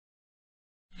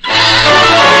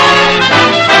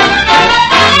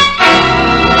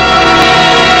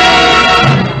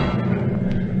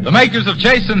makers of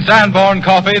Chase and Sanborn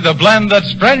Coffee, the blend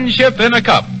that's friendship in a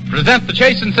cup, present the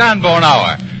Chase and Sanborn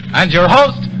Hour. And your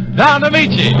host, Don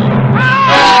Ameche.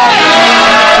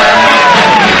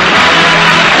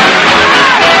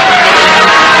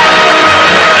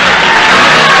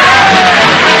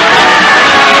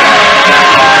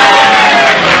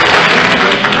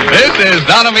 This is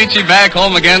Don Ameche back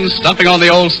home again, stumping on the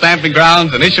old stamping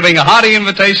grounds and issuing a hearty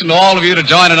invitation to all of you to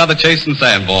join another Chase and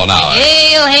Sanborn Hour.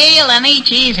 Hail, hail,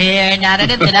 Ameche's here.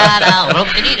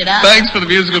 Thanks for the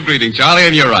musical greeting, Charlie,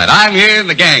 and you're right. I'm here and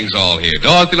the gang's all here.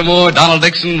 Dorothy Lamour, Donald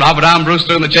Dickson, Robert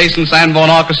Armbruster, and the Chase and Sanborn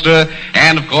Orchestra,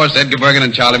 and, of course, Edgar Bergen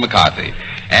and Charlie McCarthy.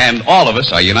 And all of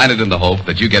us are united in the hope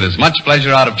that you get as much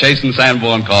pleasure out of Chase and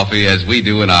Sanborn Coffee as we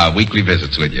do in our weekly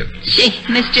visits with you. Gee,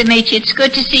 Mr. Ameche, it's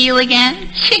good to see you again.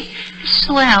 Gee,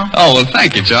 swell. Oh, well,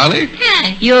 thank you, Charlie.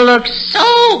 Yeah, you look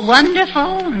so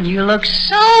wonderful, and you look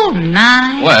so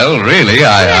nice. Well, really,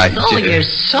 you're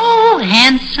so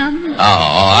handsome. Oh,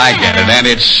 I get it, and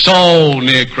it's so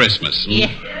near Christmas.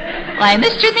 Yeah. Why,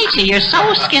 Mr. Ameche, you're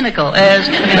so skinical, and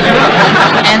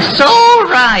so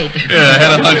right. Yeah, I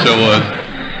had a hunch I was.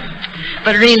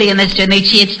 But really, Mr.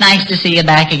 Ameche, it's nice to see you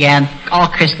back again, all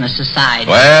Christmas aside.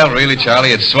 Well, really,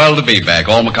 Charlie, it's swell to be back,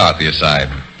 all McCarthy aside.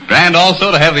 Grand also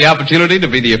to have the opportunity to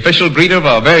be the official greeter of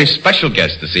our very special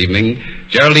guest this evening,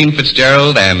 Geraldine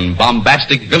Fitzgerald and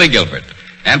bombastic Billy Gilbert.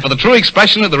 And for the true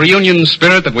expression of the reunion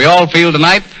spirit that we all feel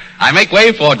tonight, I make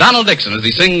way for Donald Dickson as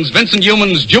he sings Vincent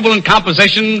Youmans' jubilant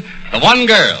composition, The One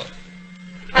Girl.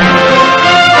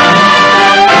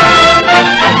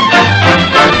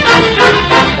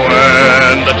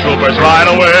 When the troopers ride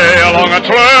away along a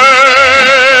trail,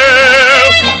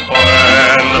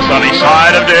 when the sunny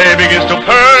side of day begins to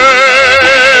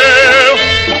pale,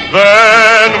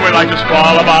 then we like to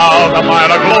sprawl about a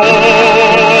mile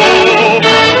aglow.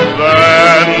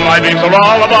 Then my dreams are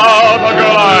all about a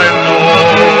girl I know.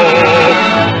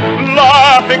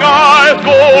 Laughing eyes,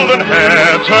 golden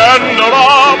hair, tender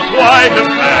arms, white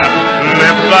and fair,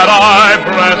 lips that I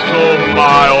press to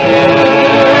my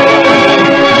own.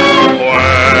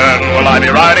 Will I be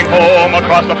riding home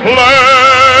across the plain?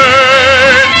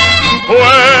 When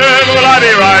will I be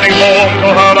riding home to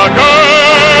her again?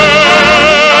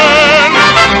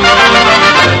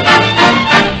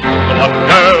 The one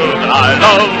girl that I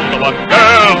love, the one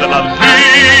girl that loves me.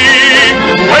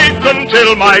 Wait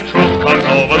until my troop comes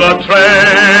over the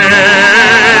trail.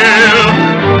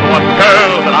 The one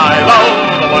girl that I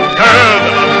love, the one girl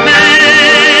that loves me.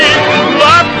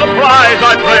 That's the prize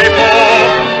I pray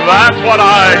for. That's what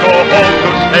I go home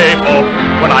to stay for.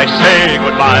 When I say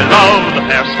goodbye, love, the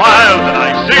fair smile that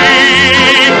I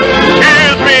see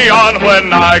cheers me on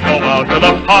when I go out to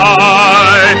the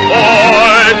fight,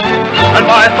 boys. And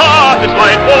my heart is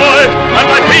light, boys, and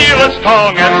my feel as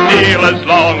strong as steel as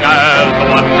long as the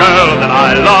one girl that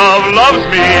I love loves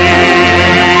me.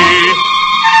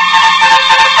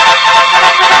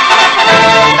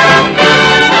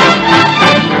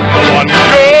 The one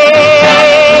girl.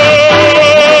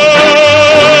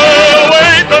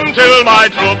 Until my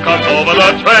troop comes over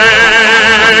the trail.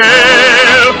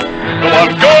 The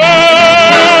one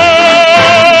girl,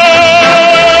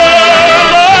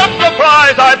 that's the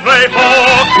prize I play for.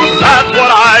 That's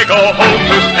what I go home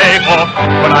to stay for.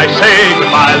 When I say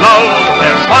goodbye, love,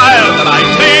 their smile that I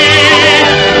see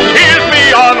cheers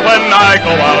me on when I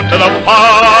go out to the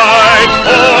fight,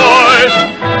 boys.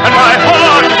 And my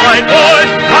heart is right, boys.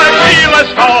 I feel as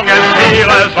strong as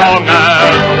long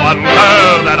as the one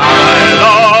girl that I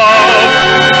love.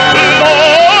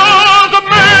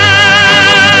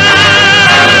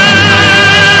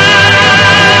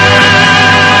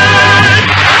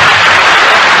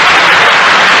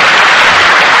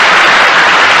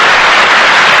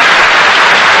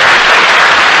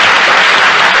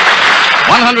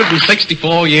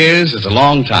 "164 years is a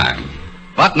long time,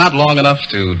 but not long enough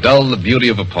to dull the beauty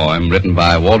of a poem written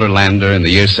by Walter Lander in the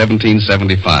year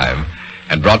 1775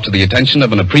 and brought to the attention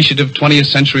of an appreciative 20th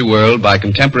century world by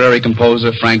contemporary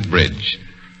composer Frank Bridge.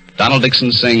 Donald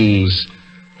Dickson sings,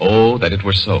 "Oh, That It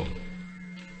Were So."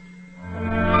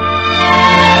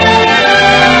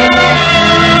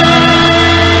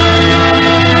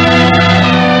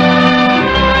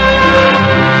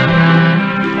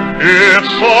 It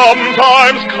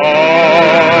sometimes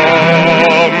comes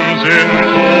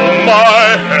into my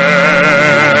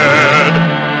head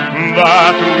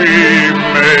that we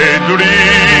may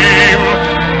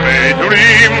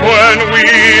dream when we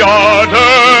are dead.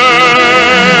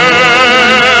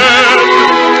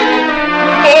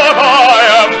 But I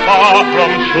am far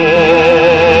from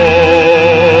sure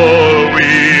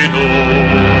we do.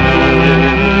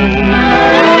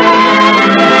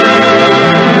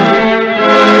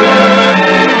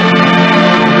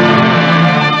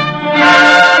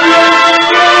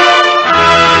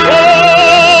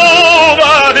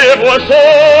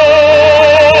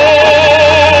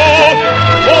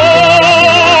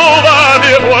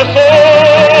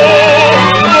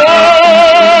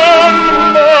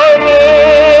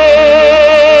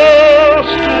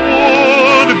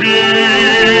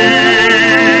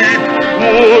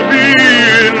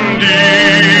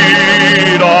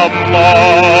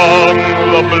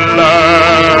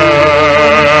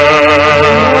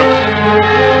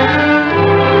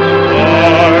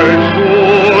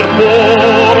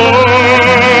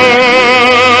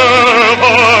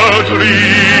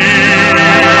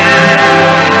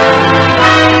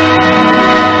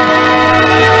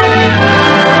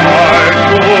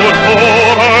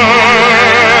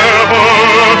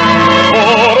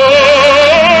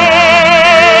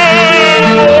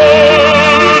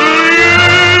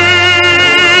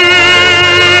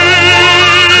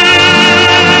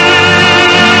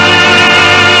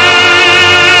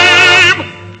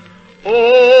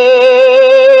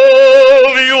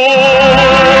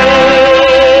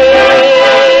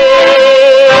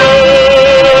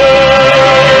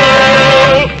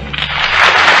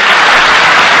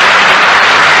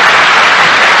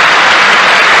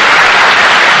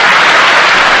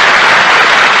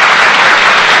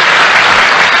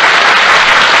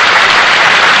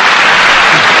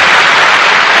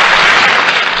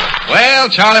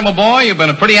 Charlie, my boy, you've been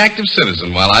a pretty active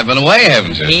citizen while I've been away,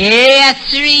 haven't you? Yes,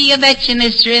 sir, you betcha,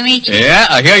 Mr. Ameche. Yeah,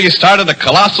 I hear you started a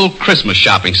colossal Christmas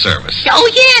shopping service. Oh,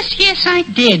 yes, I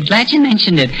did. Glad you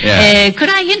mentioned it. Yeah. Could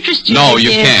I interest you? No, in you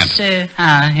this, can't.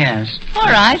 Yes. All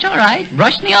right.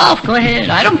 Brush me off. Go ahead.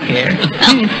 I don't care.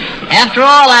 After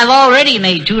all, I've already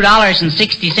made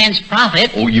 $2.60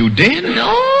 profit. Oh, you did?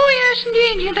 Oh, yes,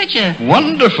 indeed. You betcha.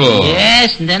 Wonderful.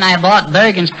 Yes, and then I bought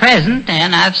Bergen's present,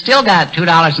 and I've still got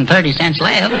 $2.30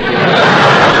 left.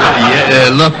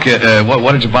 Look,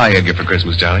 what did you buy Edgar for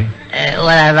Christmas, Charlie?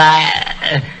 What have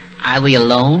I... are we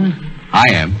alone? I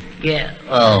am. Yeah.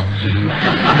 Oh,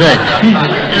 good.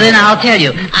 Then I'll tell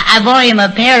you. I bought him a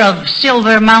pair of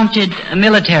silver-mounted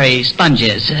military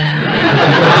sponges.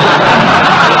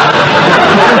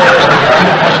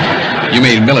 You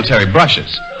mean military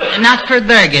brushes? Not for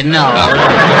Bergen, no.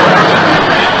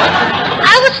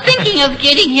 I was thinking of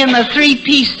getting him a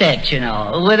 3-piece set,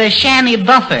 with a chamois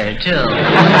buffer, too.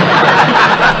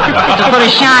 To put a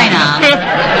shine on.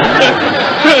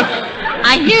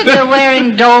 I hear they're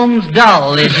wearing domes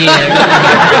dull this year.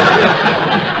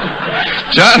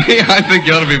 Johnny, I think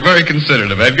you ought to be very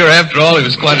considerate of Edgar. After all, he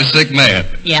was quite a sick man.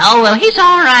 Yeah, well, he's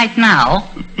all right now.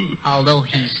 Although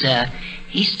he's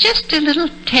just a little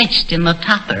touched in the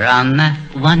topper on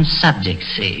one subject,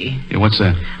 see? Yeah, what's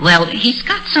that? Well, he's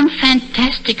got some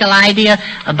fantastical idea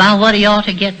about what he ought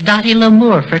to get Dottie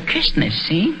Lamour for Christmas,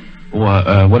 see?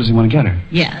 Well, what does he want to get her?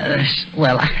 Yeah,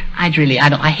 well, I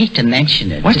hate to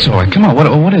mention it. What's all right? Come on,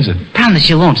 what is it? Promise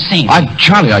you won't say anything.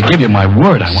 Charlie, I give you my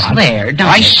word. I Swear, don't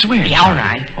I you? swear. Yeah, all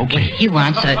right. Okay. He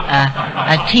wants a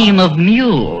team of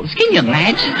mules. Can you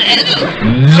imagine that?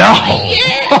 No.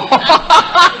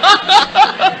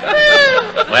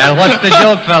 Well, what's the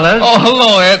joke, fellas? Oh,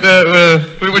 hello, Ed.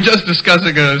 We were just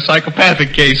discussing a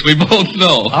psychopathic case we both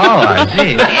know. Oh, I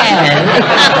see.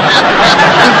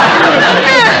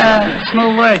 Yeah.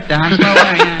 Small work, Don. Small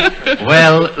work.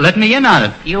 Well, let me in on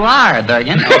it. You are,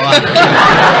 Bergen. Say,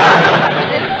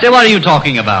 what are you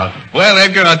talking about? Well,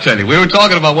 Edgar, I'll tell you. We were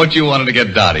talking about what you wanted to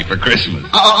get Dottie for Christmas.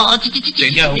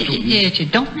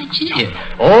 Don't mention it.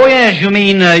 Oh, yes, you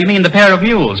mean the pair of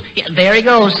mules. Yeah, there he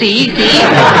goes. See?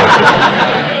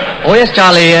 Oh, yes,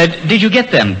 Charlie. Did you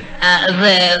get them?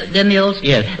 The mules?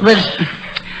 Yes.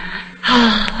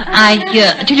 I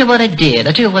tell you what I did.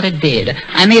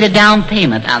 I made a down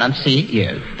payment on them, see?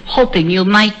 Yes. Hoping you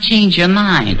might change your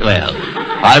mind. Well,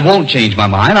 I won't change my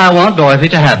mind. I want Dorothy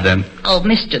to have them. Oh,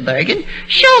 Mr. Bergen,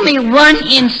 show me one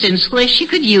instance where she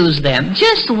could use them.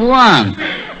 Just one.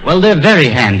 Well, they're very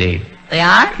handy. They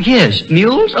are? Yes.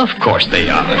 Mules? Of course they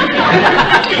are.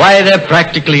 Why, they're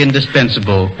practically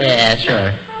indispensable. Yeah,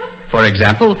 sure. For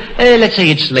example, let's say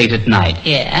it's late at night.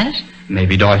 Yes?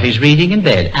 Maybe Dorothy's reading in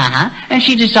bed. Uh-huh. And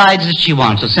she decides that she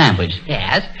wants a sandwich.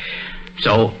 Yes?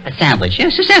 So, A sandwich?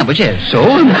 yes, a sandwich, yes. So,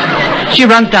 she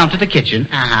runs down to the kitchen.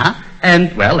 Uh-huh.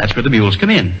 And, well, that's where the mules come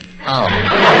in. Oh.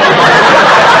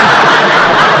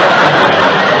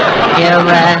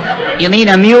 You mean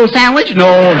a mule sandwich?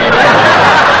 No.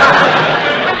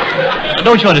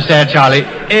 Don't you understand, Charlie?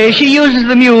 She uses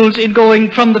the mules in going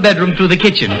from the bedroom to the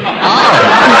kitchen. Oh.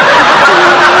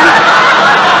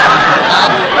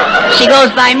 She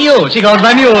goes by mule. She goes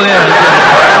by mule, yes.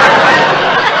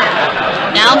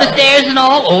 Down the stairs and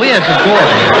all? Oh, yes, of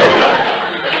course.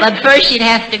 But first she'd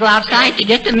have to go outside to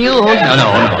get the mules.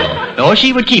 No,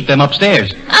 she would keep them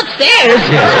upstairs. Upstairs?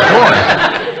 Yes, of course.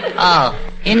 Oh,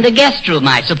 in the guest room,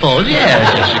 I suppose. Yes,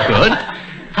 she could.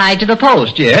 Tied to the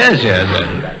post. Yes.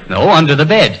 No, under the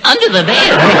bed. Under the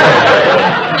bed?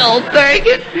 No,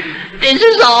 Bergen. This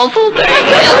is awful,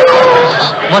 Bergen.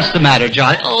 What's the matter,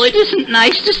 John? Oh, it isn't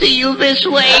nice to see you this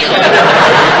way.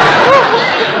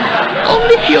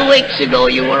 Only a few weeks ago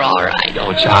you were all right.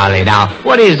 Oh, Charlie, now,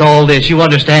 what is all this? You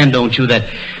understand, don't you, that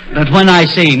when I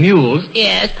say mules,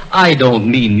 Yes. I don't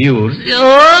mean mules.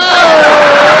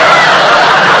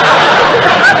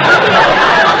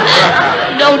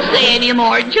 Don't say any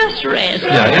more. Just rest.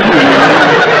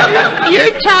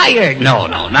 You're tired. No.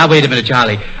 Now, wait a minute,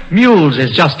 Charlie. Mules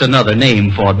is just another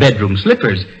name for bedroom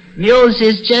slippers. Mules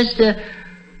is just a...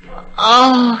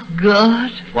 Oh,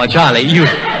 good. Why, Charlie, you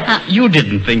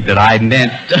didn't think that I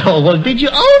meant... Oh, well, did you?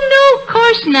 Oh, no, of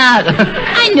course not.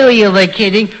 I knew you were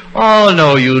kidding. Oh,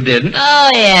 no, you didn't. Oh,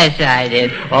 yes, I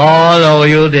did. Oh, no,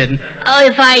 you didn't. Oh,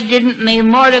 if I didn't, may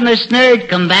Mortimer Snurd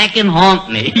come back and haunt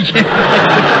me.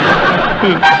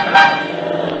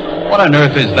 What on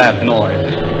earth is that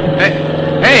noise?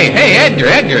 Hey,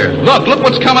 Edgar. Look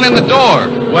what's coming in the door.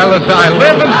 Well, as I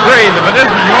live and breathe, if it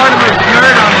isn't Mortimer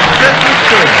Snurd on his Christmas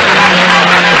tree.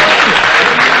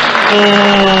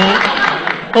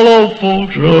 Hello,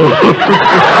 folks.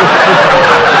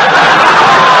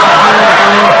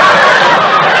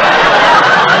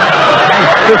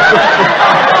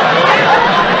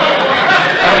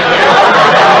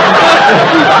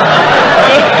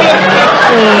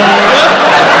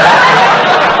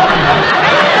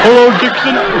 Hello,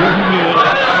 Dickson.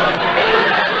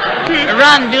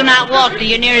 Run, do not walk to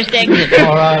your nearest exit.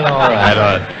 All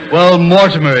right. Well,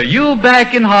 Mortimer, you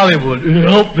back in Hollywood.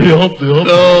 Yep.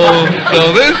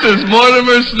 So this is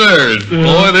Mortimer Snerd.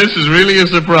 Boy, this is really a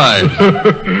surprise.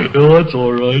 That's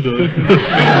all right.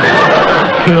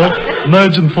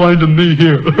 Imagine finding me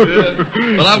here.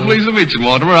 Well, I'm pleased to meet you,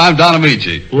 Mortimer. I'm Don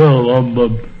Ameche. Well,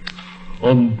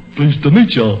 I'm pleased to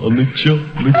meet you.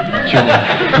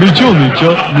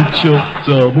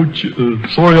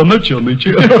 Sorry I met you.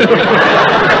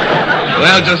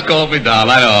 Well, just call me Don.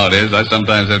 I know how it is. I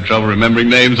sometimes have trouble remembering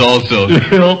names also.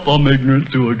 Yep, I'm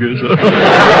ignorant too, I guess.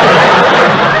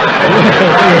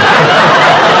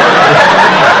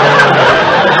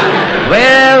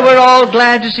 Well, we're all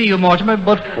glad to see you, Mortimer,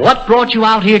 but what brought you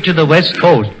out here to the West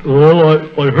Coast? Well,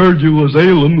 I heard you was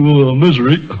ailing with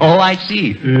misery. Oh, I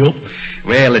see. Yep.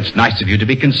 Well, it's nice of you to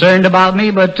be concerned about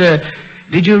me, but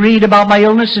did you read about my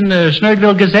illness in the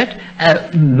Snerdville Gazette?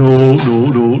 No.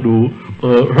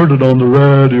 Heard it on the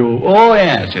radio. Oh,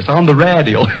 yes, on the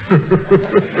radio.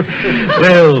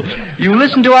 Well, you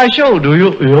listen to our show, do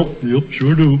you? Yep,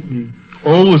 sure do.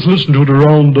 Always listen to it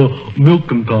around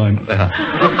milking time.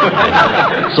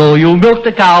 So you milk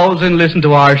the cows and listen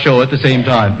to our show at the same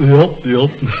time? Yep.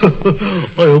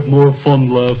 I have more fun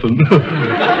laughing.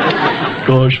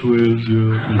 Gosh whiz,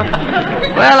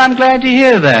 yeah. Well, I'm glad to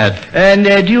hear that. And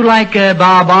do you like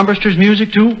Bob Armbruster's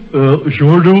music, too?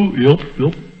 Sure do.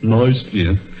 Yep. Nice.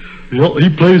 Yeah. Yeah, he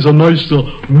plays a nice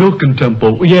milking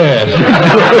tempo. Yes.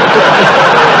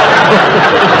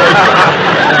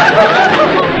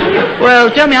 Well,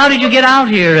 tell me, how did you get out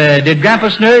here? Did Grandpa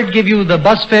Snerd give you the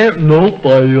bus fare? Nope,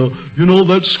 you know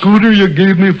that scooter you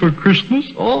gave me for Christmas?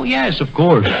 Oh, yes, of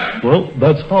course. Well,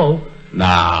 that's how.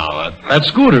 Now, that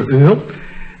scooter. Yep.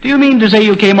 Do you mean to say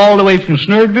you came all the way from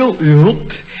Snerdville?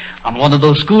 Yep. On one of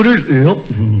those scooters? Yep.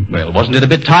 Well, wasn't it a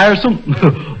bit tiresome?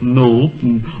 No,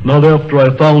 not after I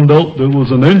found out there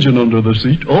was an engine under the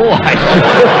seat. Oh, I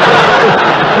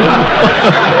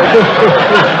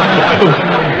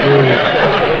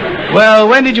see. Well,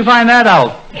 when did you find that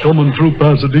out? Coming through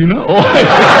Pasadena. Oh,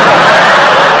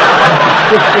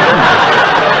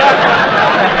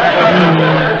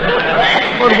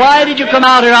 But why did you come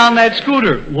out here on that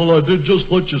scooter? Well, I did just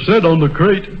what you said on the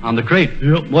crate. On the crate?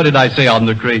 Yep. What did I say on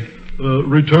the crate?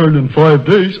 Return in 5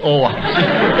 days. Oh,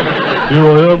 Here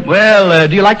I am. Well,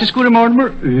 do you like the scooter,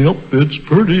 Mortimer? Yep, it's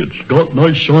pretty. It's got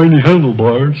nice shiny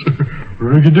handlebars.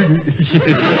 Riggy-diggy.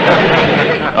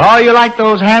 Oh, you like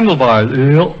those handlebars?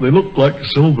 Yep, they look like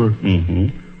silver. Mm-hmm.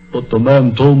 But the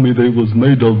man told me they was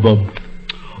made of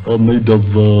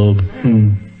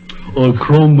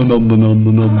chromium.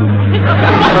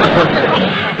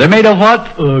 They're made of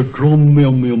what?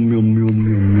 Chromium.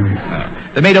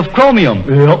 They're made of chromium.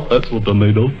 Yep, that's what they're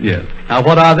made of. Yeah. Now,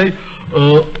 what are they?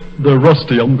 They're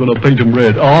rusty. I'm going to paint them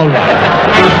red. All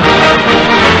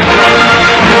right.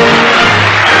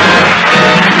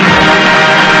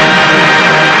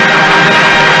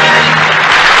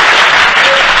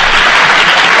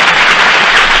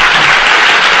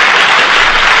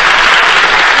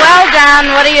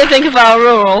 What do you think of our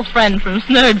rural friend from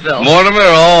Snerdville? Mortimer,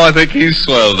 I think he's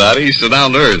swell, Dottie. He's so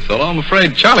down to earth. Although I'm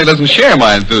afraid Charlie doesn't share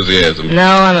my enthusiasm. No,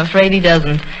 I'm afraid he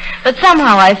doesn't. But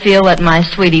somehow I feel that my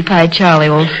sweetie pie Charlie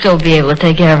will still be able to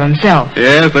take care of himself.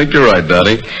 Yeah, I think you're right,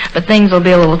 Dottie. But things will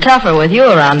be a little tougher with you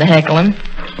around to heckle him.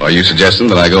 Are you suggesting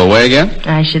that I go away again?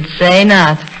 I should say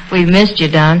not. We've missed you,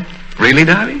 Don. Really,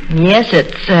 Dottie? Yes,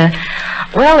 it's,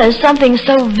 well, there's something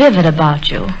so vivid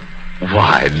about you.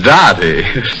 Why, Dottie.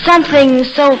 Something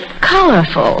so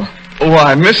colorful.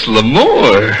 Why, Miss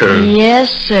Lamour.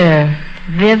 Yes, sir.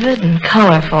 Vivid and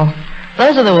colorful.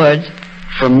 Those are the words.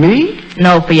 For me?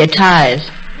 No, for your ties.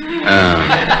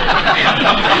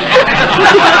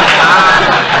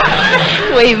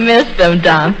 We've missed them,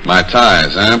 Don. My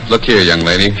ties, huh? Look here, young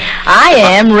lady. I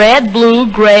am red, blue,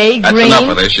 gray, That's green. enough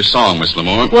of this. Your song, Miss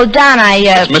Lamour. Well, Don,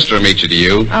 It's Mr. Ameche to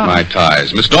you. Oh. My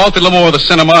ties. Miss Dorothy Lamour of the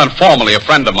cinema and formerly a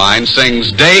friend of mine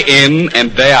sings day in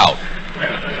and day out.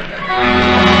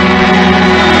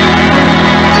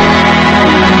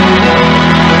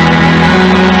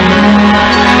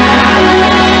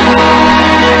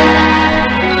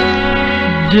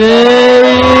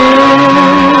 Day in,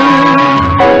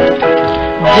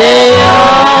 day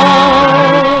out,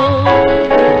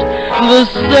 the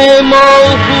same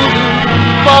old hoodoo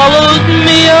follows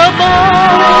me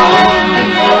about.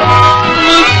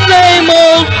 The same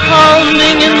old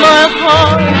pounding in my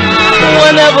heart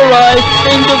whenever I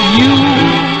think of you.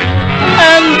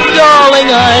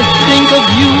 I think of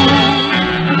you,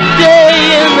 day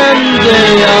in and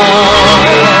day out.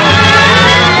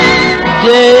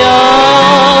 Day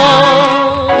out,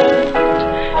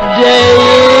 day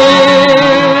in.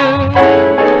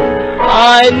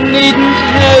 I needn't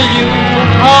tell you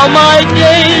how my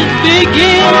days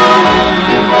begin.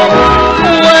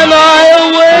 When I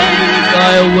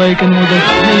awaken with a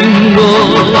single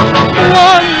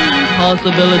one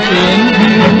possibility in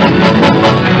view.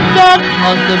 That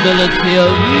possibility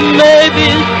of maybe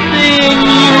seeing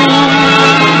you.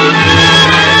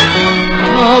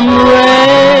 Come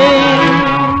rain,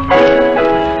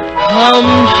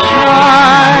 come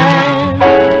shine,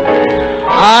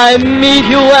 I meet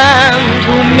you and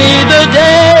to me the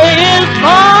day is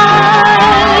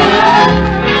fine.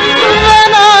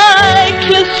 Then I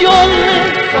kiss your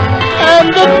lips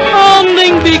and the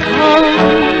pounding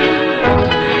becomes.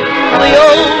 The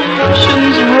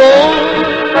oceans roll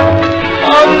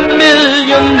a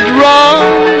million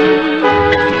drums.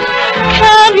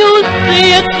 Can you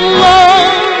see it, love?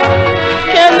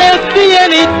 Can there be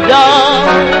any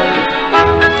doubt?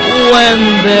 When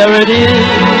there it is,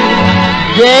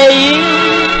 day in,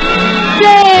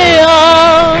 day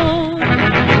out.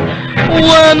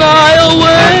 When I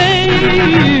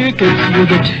awake, it's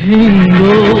with a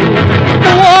tingle,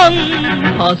 one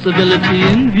possibility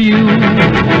in view.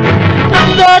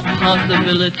 That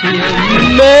possibility of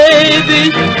maybe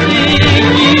seeing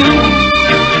you.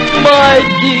 My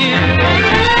dear,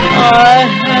 I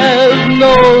have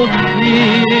no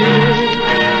fear.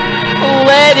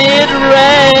 Let it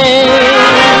rain,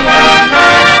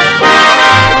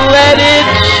 let it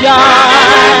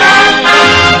shine.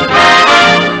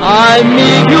 I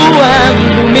meet you and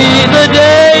to me the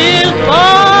day is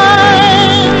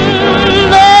fine.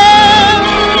 Then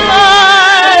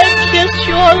I kiss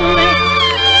your lips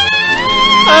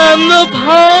and the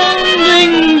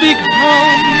pounding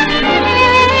becomes.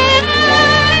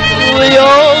 The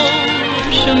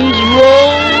oceans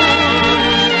roll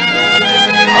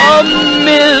a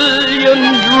million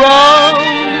drums.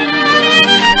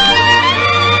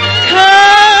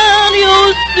 Can you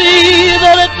see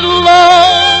that it's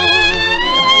love?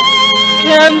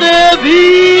 Can there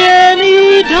be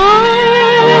any doubt?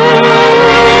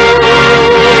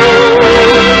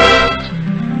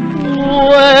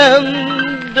 When,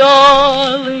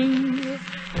 darling,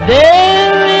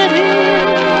 there it is,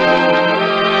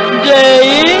 day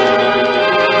in,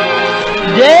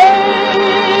 day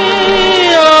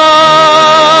out.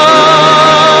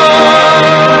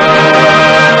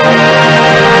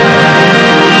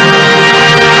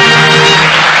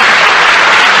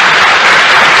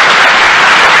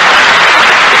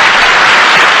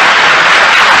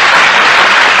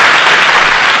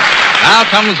 Now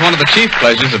comes one of the chief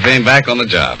pleasures of being back on the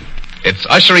job. It's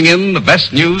ushering in the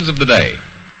best news of the day.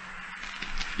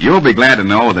 You'll be glad to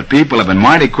know that people have been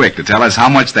mighty quick to tell us how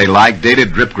much they like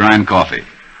dated drip grind coffee.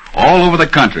 All over the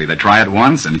country they try it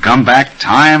once and come back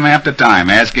time after time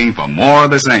asking for more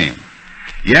of the same.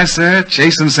 Yes, sir,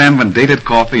 Chase & Sanborn dated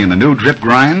coffee in the new drip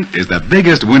grind is the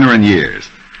biggest winner in years.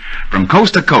 From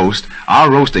coast to coast, our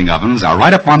roasting ovens are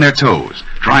right up on their toes,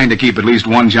 trying to keep at least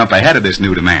one jump ahead of this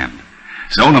new demand.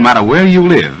 So no matter where you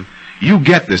live, you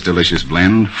get this delicious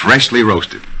blend freshly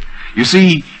roasted. You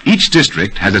see, each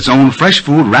district has its own fresh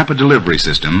food rapid delivery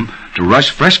system to rush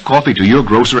fresh coffee to your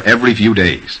grocer every few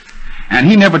days. And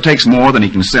he never takes more than he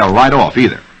can sell right off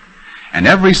either. And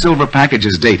every silver package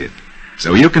is dated,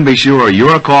 so you can be sure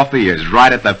your coffee is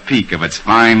right at the peak of its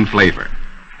fine flavor.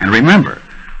 And remember,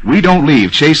 we don't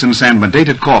leave Chase & Sanborn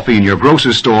dated coffee in your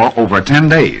grocer's store over 10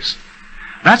 days.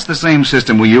 That's the same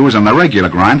system we use on the regular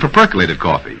grind for percolated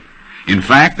coffee. In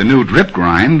fact, the new drip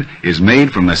grind is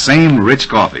made from the same rich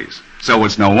coffees, so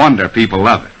it's no wonder people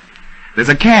love it. There's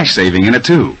a cash saving in it,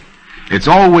 too. It's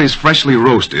always freshly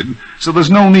roasted, so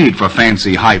there's no need for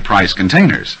fancy high-priced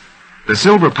containers. The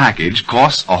silver package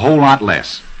costs a whole lot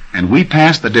less, and we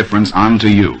pass the difference on to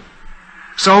you.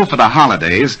 So for the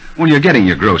holidays, when you're getting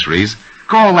your groceries,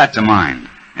 call that to mind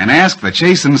and ask for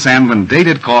Chase & Sanborn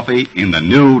dated coffee in the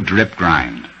new drip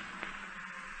grind.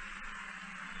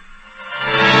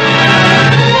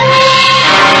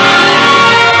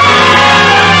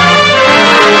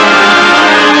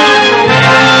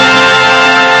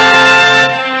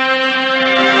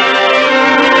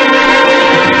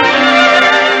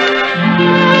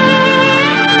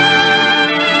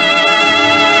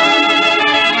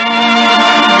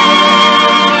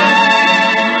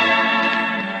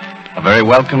 A very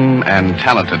welcome and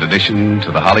talented addition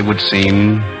to the Hollywood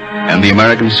scene and the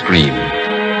American screen,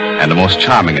 and a most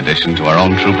charming addition to our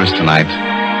own troopers tonight,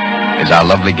 is our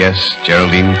lovely guest,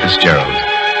 Geraldine Fitzgerald.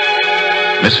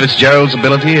 Miss Fitzgerald's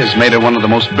ability has made her one of the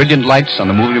most brilliant lights on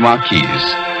the movie marquees,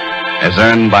 as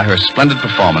earned by her splendid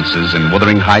performances in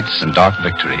Wuthering Heights and Dark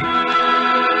Victory.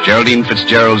 Geraldine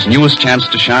Fitzgerald's newest chance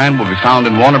to shine will be found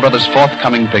in Warner Brothers'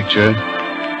 forthcoming picture,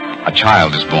 A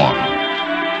Child is Born.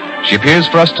 She appears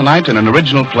for us tonight in an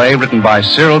original play written by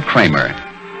Cyril Kramer,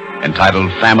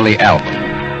 entitled Family Album.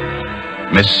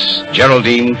 Miss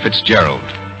Geraldine Fitzgerald.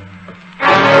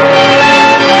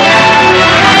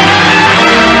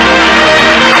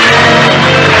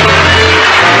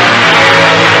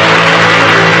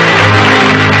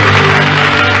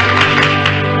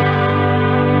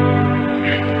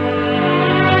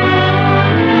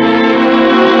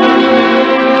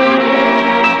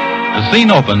 The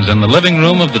scene opens in the living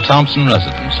room of the Thompson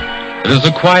residence. It is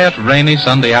a quiet, rainy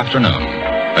Sunday afternoon.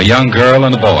 A young girl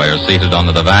and a boy are seated on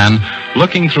the divan,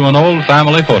 looking through an old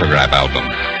family photograph album.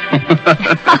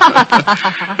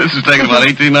 This is taken about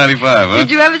 1895, huh?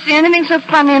 Did you ever see anything so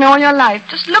funny in all your life?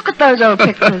 Just look at those old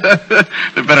pictures.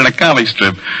 They're better than a comic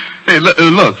strip. Hey, look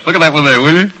at that one there,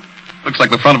 will you? Looks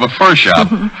like the front of a fur shop.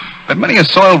 But many a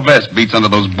soiled vest beats under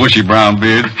those bushy brown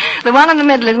beards. The one in the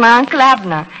middle is my Uncle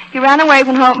Abner. He ran away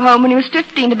from home when he was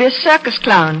 15 to be a circus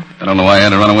clown. I don't know why I had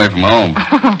to run away from home.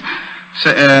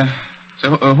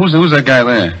 Who's that guy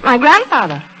there? My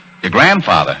grandfather. Your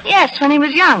grandfather? Yes, when he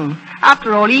was young.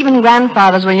 After all, even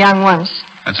grandfathers were young once.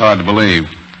 That's hard to believe.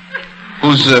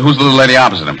 Who's the little lady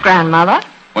opposite him? Grandmother.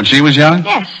 When she was young?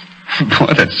 Yes.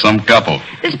 Boy, that's some couple.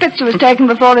 This picture was taken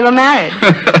before they were married.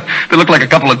 They look like a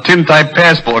couple of tin-type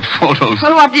passport photos.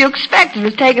 Well, what do you expect? It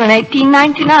was taken in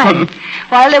 1899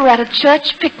 while they were at a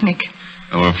church picnic.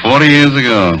 Over 40 years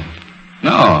ago.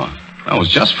 No, that was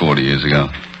just 40 years ago.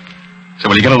 So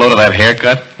will you get a load of that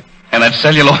haircut? And that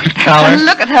celluloid collar? And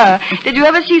look at her. Did you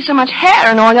ever see so much hair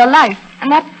in all your life?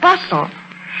 And that bustle.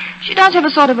 She does have a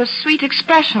sort of a sweet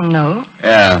expression, though.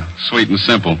 Yeah, sweet and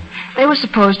simple. They were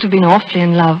supposed to have been awfully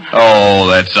in love. Oh,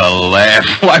 that's a laugh.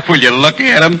 Why, will you look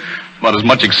at them? About as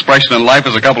much expression in life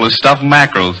as a couple of stuffed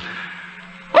mackerels.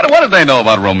 What did they know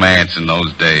about romance in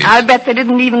those days? I bet they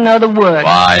didn't even know the word.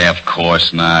 Why, of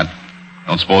course not.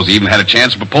 Don't suppose he even had a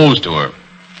chance to propose to her.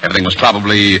 Everything was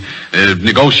probably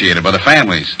negotiated by the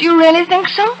families. Do you really think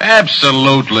so?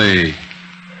 Absolutely.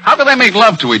 How could they make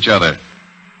love to each other?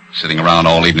 Sitting around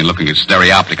all evening looking at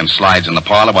stereoptic and slides in the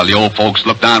parlor while the old folks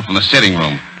look down from the sitting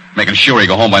room, making sure he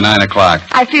go home by 9 o'clock.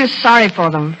 I feel sorry for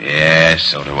them. Yes,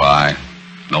 so do I.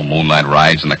 No moonlight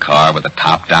rides in the car with the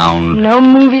top down. No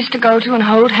movies to go to and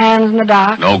hold hands in the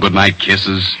dark. No goodnight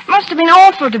kisses. It must have been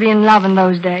awful to be in love in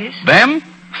those days. Them?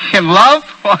 In love?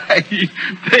 Why,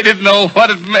 they didn't know what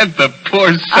it meant, the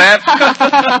poor sap.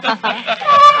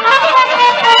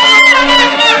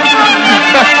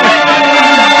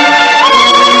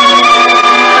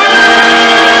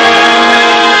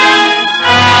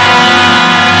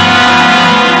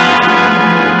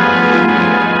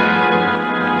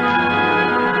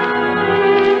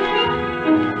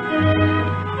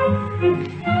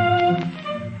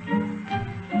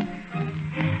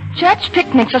 Church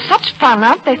picnics are such fun,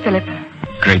 aren't they, Philip?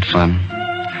 Great fun.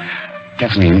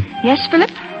 Kathleen. Yes,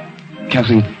 Philip?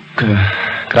 Kathleen, could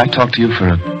I talk to you for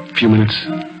a few minutes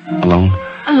alone?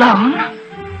 Alone?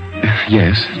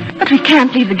 Yes. But we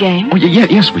can't leave the game. Oh,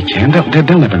 yes, we can.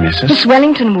 They'll never miss us. Miss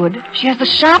Wellington would. She has the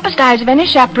sharpest eyes of any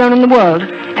chaperone in the world,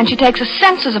 and she takes the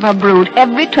census of her brood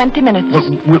every 20 minutes.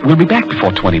 Well, we'll be back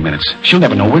before 20 minutes. She'll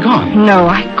never know we're gone. No,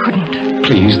 I couldn't.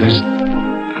 Please, there's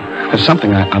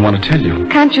something I want to tell you.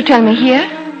 Can't you tell me here?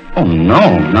 Oh,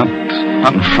 no, not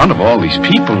in front of all these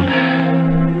people.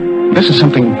 This is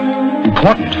something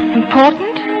important.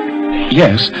 Important?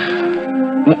 Yes.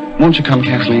 Won't you come,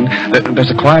 Kathleen?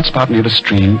 There's a quiet spot near the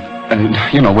stream.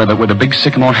 Where the big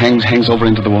sycamore hangs over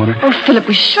into the water. Oh, Philip,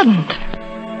 we shouldn't.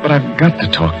 But I've got to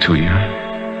talk to you.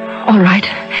 All right.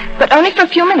 But only for a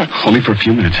few minutes. Only for a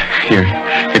few minutes. Here,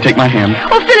 take my hand.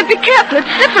 Oh, Philip, be careful. It's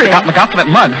slippery. Look out for that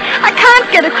mud. I can't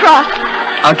get across.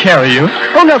 I'll carry you.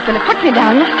 Oh, no, Philip, put me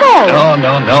down. You'll fall. No,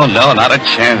 not a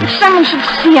chance. Someone should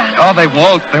see us. Oh, they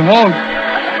won't.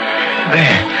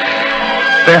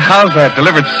 There, how's that?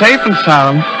 Delivered safe and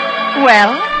sound.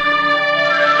 Well?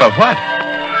 But what?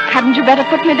 Hadn't you better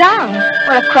put me down?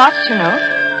 Well, across, you know.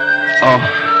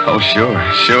 Oh, sure.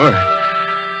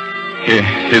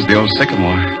 Here's the old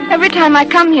sycamore. Every time I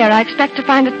come here, I expect to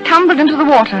find it tumbled into the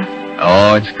water.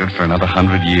 Oh, it's good for another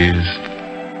 100 years.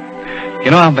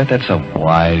 I'll bet that's a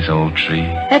wise old tree.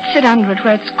 Let's sit under it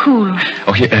where it's cool.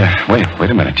 Oh, here, wait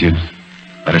a minute. You'd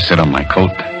better sit on my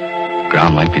coat.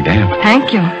 Ground might be damp.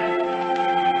 Thank you.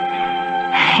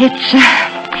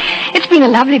 It's been a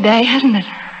lovely day, hasn't it?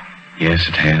 Yes,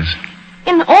 it has.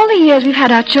 In all the years we've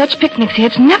had our church picnics here,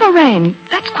 it's never rained.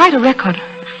 That's quite a record.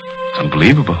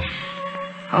 unbelievable.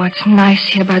 Oh, it's nice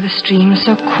here by the stream,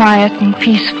 so quiet and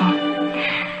peaceful.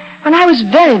 When I was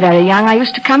very, very young, I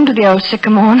used to come to the old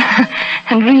sycamore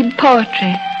and read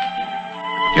poetry.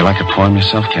 You're like a poem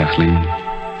yourself, Kathleen.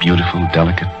 Beautiful,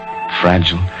 delicate,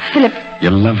 fragile. Philip.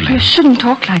 You're lovely. You shouldn't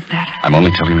talk like that. I'm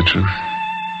only telling the truth.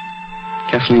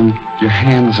 Kathleen, your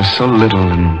hands are so little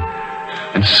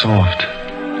and soft.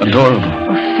 Adorable.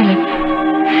 Oh,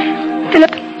 Philip.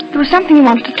 Philip, there was something you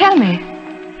wanted to tell me.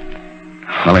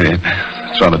 Well,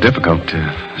 it's rather difficult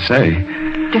to say.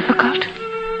 Difficult?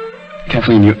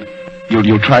 Kathleen,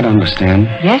 you'll try to understand.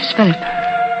 Yes, Philip.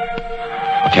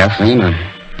 Well, Kathleen,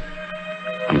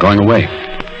 I'm going away.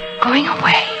 Going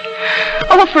away?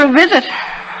 Oh, for a visit?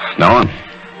 No, I'm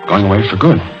going away for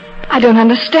good. I don't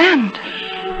understand.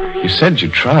 You said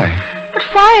you'd try. But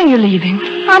why are you leaving?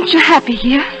 Aren't you happy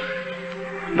here?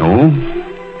 No,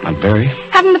 not very.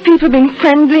 Haven't the people been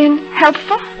friendly and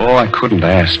helpful? Oh, I couldn't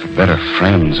ask for better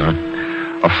friends or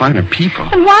finer people.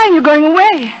 And why are you going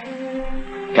away?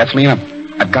 Kathleen,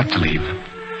 I've got to leave.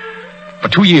 For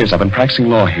 2 years, I've been practicing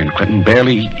law here in Clinton,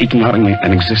 barely eking out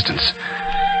an existence.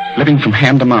 Living from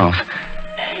hand to mouth.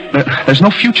 There's no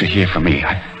future here for me.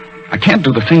 I can't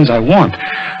do the things I want.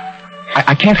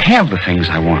 I can't have the things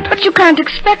I want. But you can't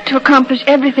expect to accomplish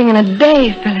everything in a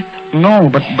day, Philip. No,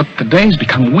 but the days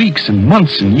become weeks and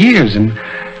months and years, and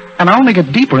I only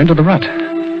get deeper into the rut.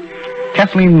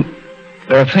 Kathleen,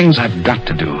 there are things I've got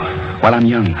to do while I'm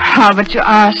young. Oh, but you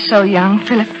are so young,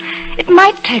 Philip. It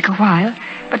might take a while,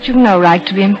 but you've no right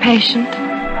to be impatient.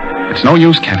 It's no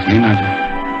use, Kathleen.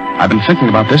 I've been thinking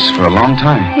about this for a long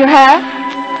time. You have?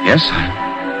 Yes,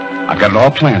 I've got it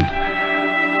all planned.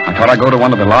 I thought I'd go to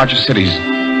one of the largest cities,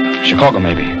 Chicago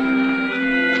maybe.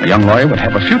 A young lawyer would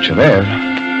have a future there,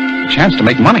 a chance to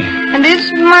make money. And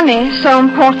is money so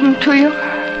important to you?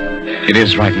 It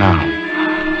is right now.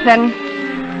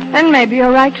 Then maybe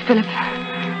you're right, Philip.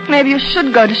 Maybe you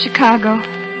should go to Chicago.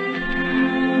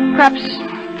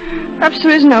 Perhaps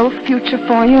there is no future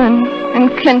for you in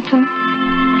Clinton.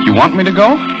 You want me to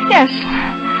go? Yes.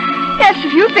 Yes,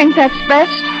 if you think that's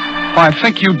best. Well, I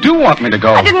think you do want me to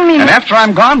go. I didn't mean And it. after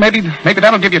I'm gone, maybe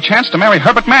that'll give you a chance to marry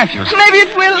Herbert Matthews. Maybe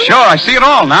it will. Sure, I see it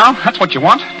all now. That's what you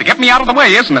want. To get me out of the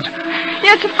way, isn't it?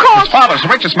 Yes, of course. His father's the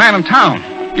richest man in town.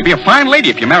 You'd be a fine lady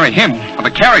if you marry him. With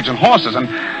a carriage and horses and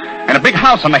a big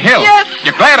house on the hill. Yes.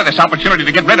 You're glad of this opportunity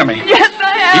to get rid of me. Yes,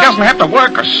 I am. He doesn't have to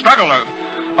work or struggle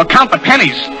or count the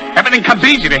pennies. Everything comes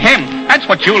easy to him. That's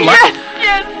what you like.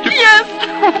 Yes.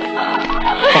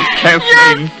 Oh,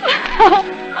 Kathleen. Yes. Oh,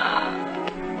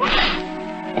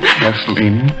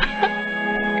 Kathleen.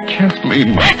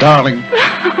 Kathleen, my darling.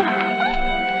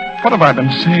 What have I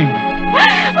been saying?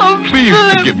 Oh, Please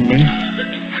Philip. forgive me.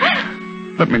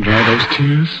 Let me dry those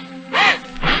tears.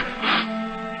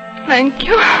 Thank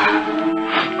you.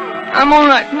 I'm all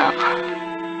right now.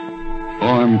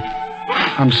 Oh,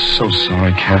 I'm so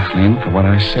sorry, Kathleen, for what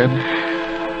I said.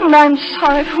 And I'm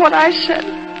sorry for what I said.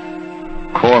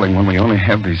 Calling when we only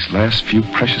have these last few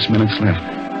precious minutes left.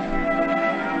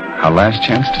 Our last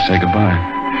chance to say goodbye.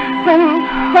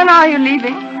 When are you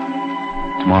leaving?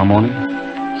 Tomorrow morning,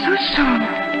 So soon.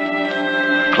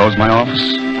 close my office,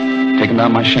 taking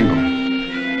down my shingle.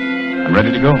 I'm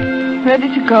ready to go. Ready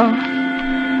to go.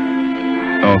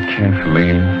 Oh,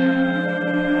 Kathleen,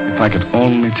 if I could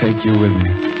only take you with me.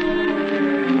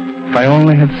 If I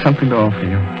only had something to offer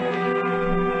you.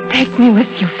 Take me with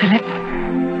you, Philip.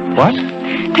 What?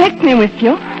 Take me with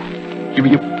you. You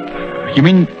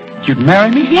mean you'd marry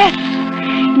me? Yes.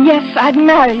 Yes, I'd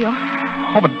marry you.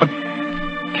 Oh, but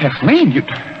Kathleen, you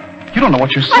don't know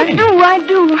what you're saying. I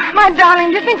do. My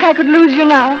darling, do you think I could lose you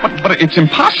now? But it's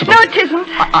impossible. No, it isn't.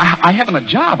 I haven't a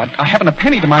job. I haven't a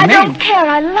penny to my I name. don't care.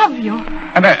 I love you.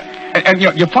 And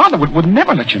your father would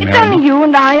never let you It's marry only me. you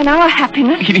and I and our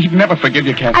happiness. He'd never forgive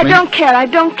you, I Kathleen. don't care. I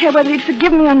don't care whether he'd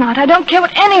forgive me or not. I don't care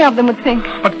what any of them would think.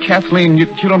 But Kathleen, you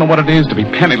don't know what it is to be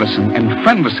penniless and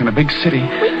friendless in a big city.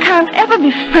 We can't ever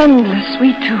be friendless,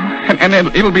 we two. And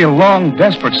it'll be a long,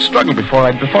 desperate struggle before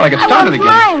I get started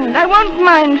again. I won't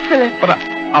mind, Philip. But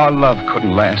our love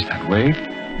couldn't last that way.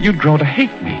 You'd grow to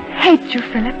hate me. Hate you,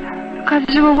 Philip, because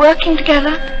we were working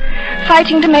together,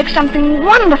 fighting to make something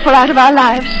wonderful out of our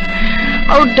lives.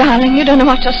 Oh, darling, you don't know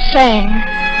what you're saying.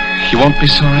 You won't be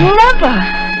sorry? Never.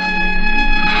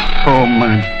 Oh,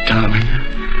 my darling.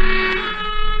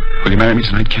 Will you marry me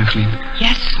tonight, Kathleen?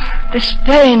 Yes, this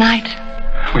very night.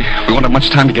 We won't have much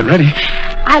time to get ready.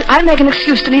 I'll make an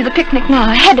excuse to leave the picnic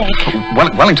now. A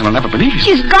headache. Wellington will never believe you.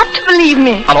 She's got to believe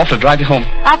me. I'll offer to drive you home.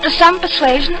 After some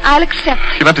persuasion, I'll accept.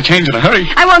 You'll have to change in a hurry.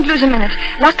 I won't lose a minute.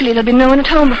 Luckily, there'll be no one at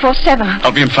home before 7.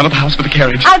 I'll be in front of the house with the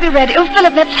carriage. I'll be ready. Oh,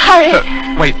 Philip, let's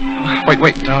hurry. Wait.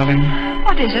 Wait, darling.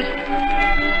 What is it?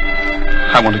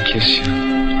 I want to kiss you.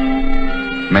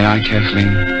 May I,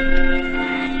 Kathleen?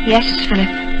 Yes, Philip.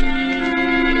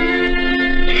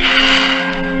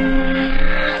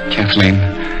 Kathleen,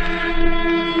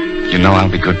 you know I'll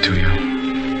be good to you.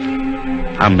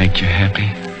 I'll make you happy.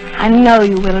 I know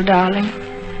you will, darling.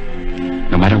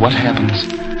 No matter what happens,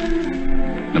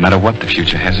 no matter what the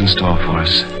future has in store for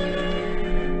us,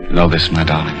 know this, my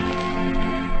darling.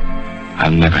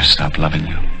 I'll never stop loving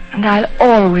you. And I'll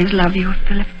always love you,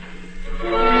 Philip.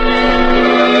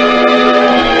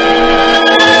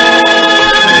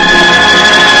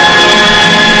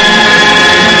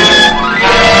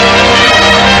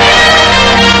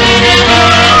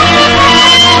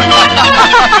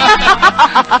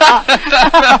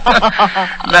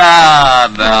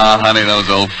 No, honey, those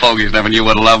old fogies never knew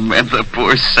what love meant, the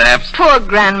poor saps. Poor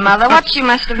grandmother, what she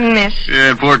must have missed.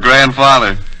 Yeah, poor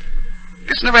grandfather.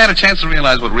 Guess never had a chance to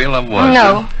realize what real love was.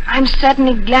 No, Huh? I'm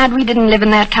certainly glad we didn't live in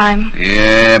that time.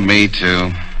 Yeah, me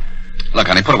too. Look,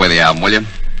 honey, put away the album, will you?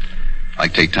 If I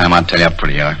take time, I'll tell you how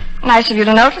pretty you are. Nice of you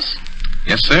to notice.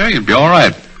 Yes, sir, you'd be all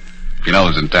right. If your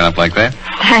nose didn't turn up like that.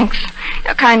 Thanks.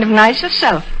 You're kind of nice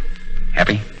yourself.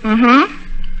 Happy? Mm-hmm.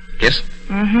 Kiss?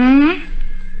 Mm-hmm.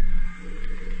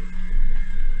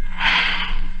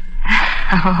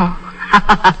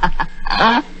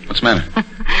 What's the matter?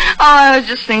 I was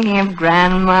just thinking of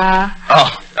Grandma.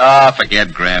 Oh,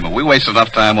 forget Grandma. We wasted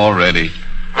enough time already.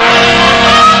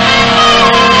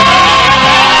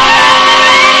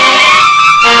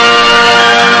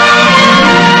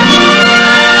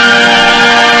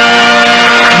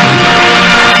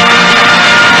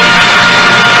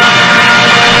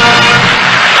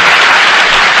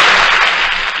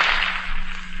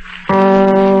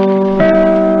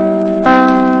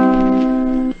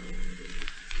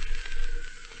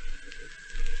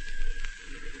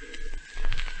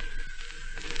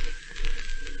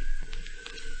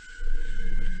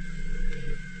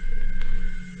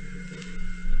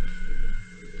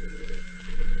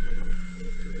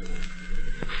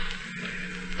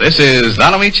 This is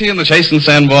Ameche, and the Chase and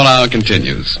Sanborn hour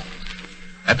continues.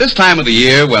 At this time of the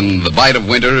year, when the bite of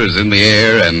winter is in the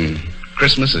air and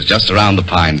Christmas is just around the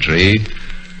pine tree,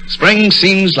 spring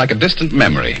seems like a distant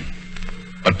memory.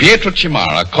 But Pietro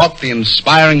Cimara caught the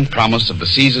inspiring promise of the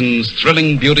season's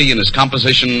thrilling beauty in his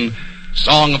composition,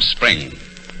 Song of Spring,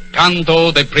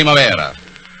 Canto de Primavera.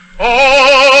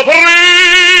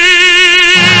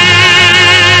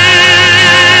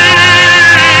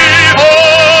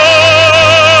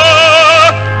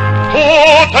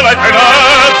 Tutte le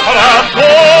finestre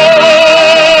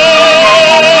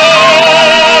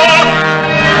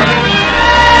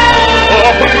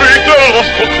aprite il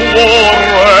vostro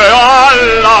cuore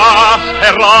alla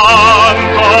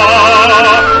speranza,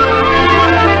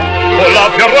 con la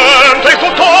fiorente e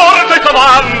sottorte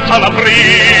s'avanza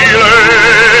l'aprile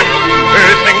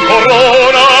e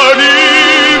s'incorona di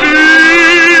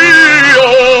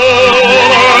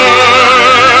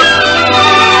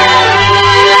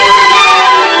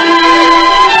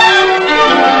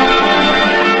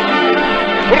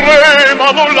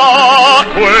tremano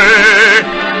l'acque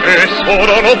e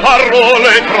suonano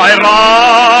parole tra i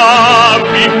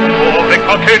rami dove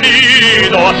qualche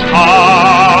nido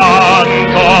ascanta.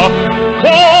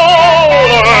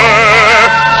 Cuore,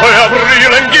 se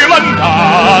aprile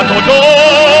inghilandato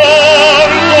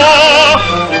giorno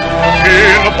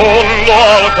in fondo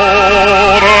al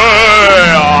cuore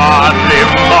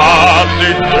animarsi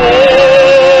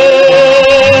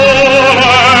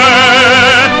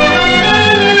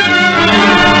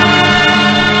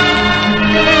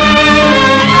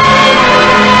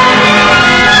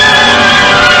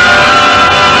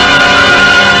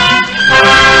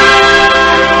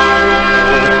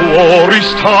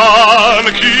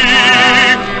stanchi,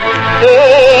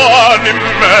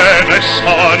 anime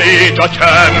sani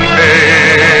giacenti.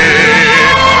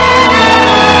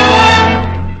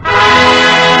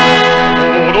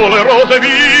 Sono le rose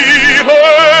vive,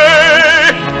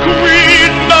 qui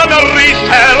non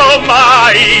risero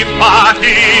mai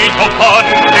fatti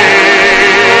giocondi.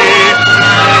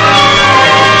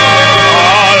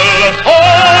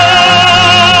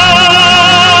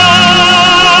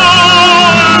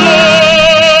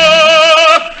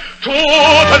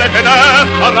 Le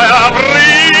finestre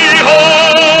aprivo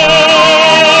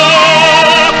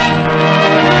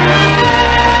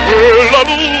e la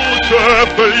luce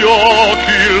degli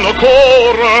occhi, il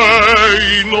cuore,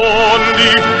 i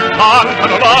nonni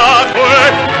cantano l'acque,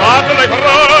 cantano le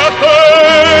frate.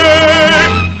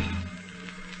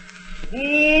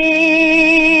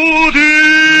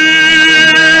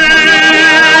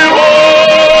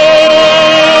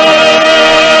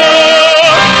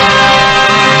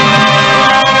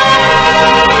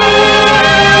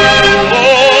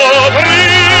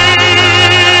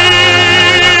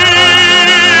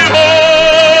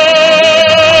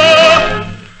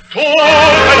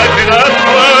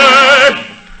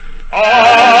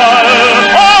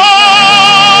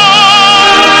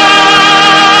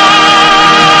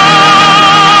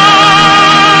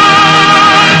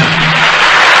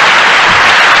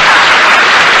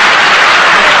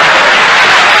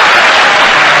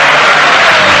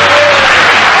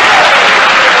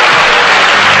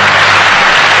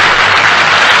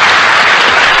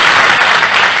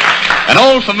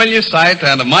 old familiar sight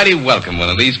and a mighty welcome one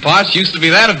of these parts used to be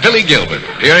that of Billy Gilbert,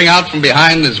 peering out from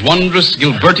behind his wondrous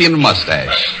Gilbertian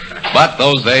mustache. But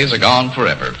those days are gone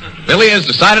forever. Billy has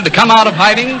decided to come out of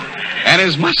hiding, and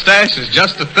his mustache is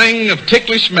just a thing of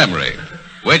ticklish memory,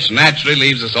 which naturally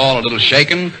leaves us all a little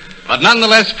shaken, but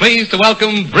nonetheless pleased to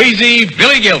welcome breezy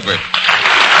Billy Gilbert.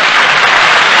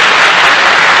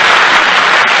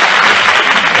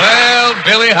 Well,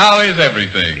 Billy, how is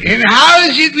everything? And how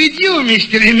is it with you,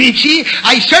 Mr. Ameche?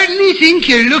 I certainly think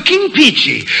you're looking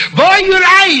peachy. Boy, your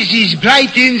eyes is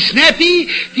bright and snappy.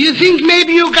 Do you think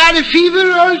maybe you got a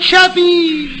fever, old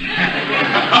chappy?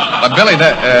 But, Billy,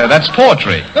 that's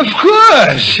poetry. Of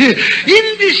course.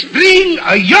 In the spring,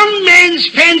 a young man's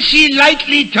fancy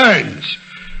lightly turns.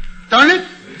 Don't it?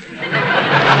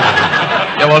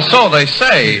 Yeah, well, so they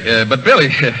say. But, Billy,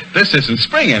 this isn't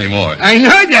spring anymore. I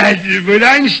know that, but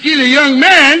I'm still a young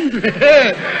man.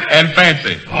 And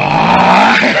fancy.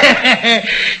 Oh,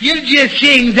 you're just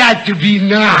saying that to be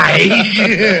nice.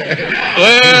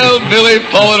 Well, Billy,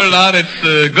 poet or not, it's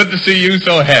good to see you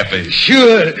so happy.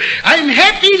 Sure. I'm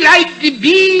happy like the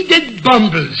bee that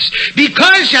bumbles,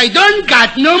 because I don't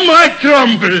got no more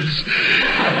trumbles.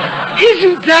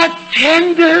 Isn't that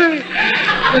tender?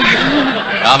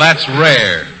 Now, that's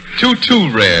rare. Too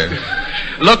rare.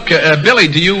 Look, Billy,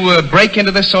 do you break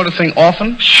into this sort of thing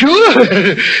often? Sure.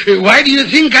 Why do you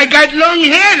think I got long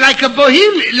hair like a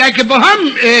bohunk?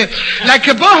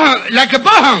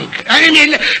 I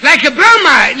mean, like a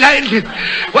brahma.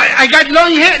 I got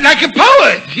long hair like a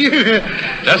poet.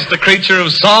 Just a creature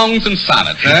of songs and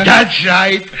sonnets, huh? That's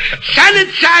right.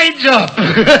 Sonnet sides up.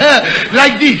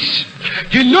 Like this.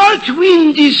 The north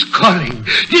wind is calling.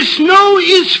 The snow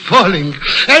is falling.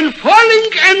 And falling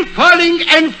and falling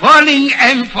and falling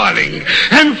and falling.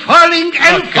 And falling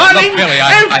and falling. Look, Billy,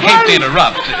 I hate to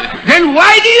interrupt. Then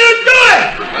why do you do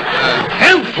it?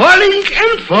 And falling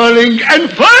and falling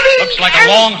and falling. Looks like a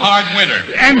long, hard winter.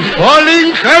 And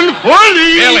falling and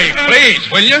falling. Billy, please,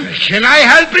 will you? Can I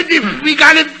help it if we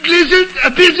got a lizard?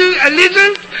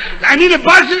 I mean a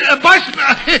bus.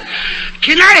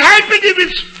 Can I help it if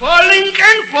it's falling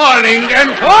and falling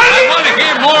and falling? I want to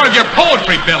hear more of your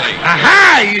poetry, Billy.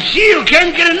 Aha, you see, you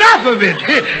can't get enough of it.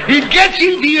 It gets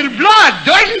into your blood,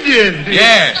 doesn't it?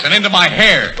 Yes, and into my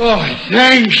hair. Oh,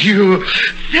 thank you.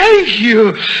 Thank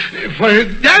you. For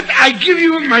that, I give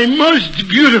you my most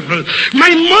beautiful,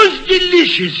 my most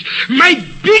delicious, my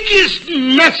biggest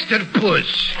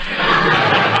masterpiece.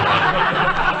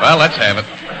 Well, let's have it.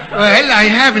 Well, I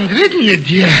haven't written it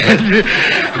yet.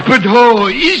 But, oh,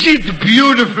 is it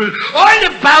beautiful? All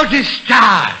about a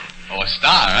star. Oh, a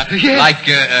star, huh? Yeah. Like,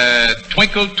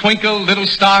 Twinkle, Twinkle, Little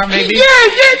Star, maybe? Yeah,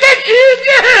 that's it,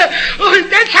 yeah. Oh,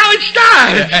 that's how it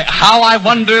starts. How I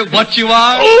wonder what you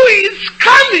are? Oh, it's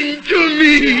coming to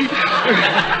me.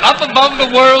 Up above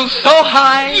the world so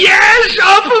high? Yes,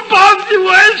 up above the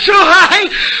world so high.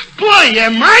 Boy,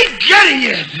 am I getting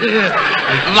it.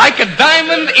 Like a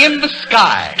diamond in the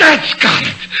sky. That's got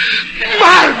it.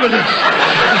 Marvelous.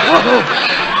 Oh,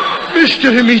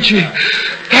 Mr. Ameche,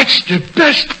 that's the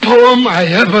best poem I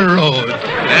ever wrote.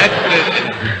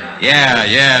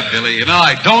 Yeah, Billy. You know,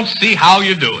 I don't see how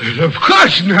you do it. Of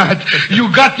course not. You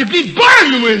got to be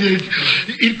born with it.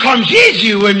 It comes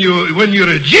easy when you're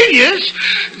a genius.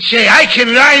 Say, I can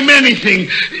rhyme anything.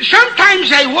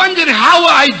 Sometimes I wonder how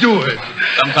I do it.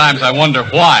 Sometimes I wonder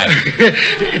why.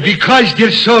 Because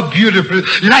they're so beautiful.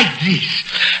 Like this.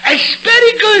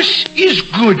 Asparagus is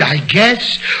good, I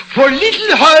guess, for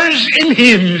little hers and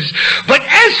hims. But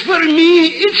as for me,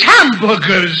 it's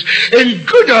hamburgers and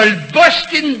good old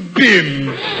Boston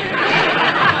bims.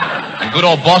 And good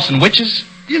old Boston witches?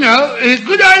 You know,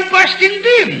 good old Boston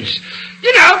bims.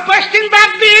 You know, Boston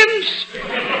back bims.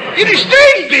 You're a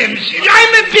string bims. And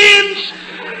I'm a bims.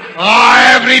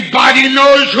 Oh, everybody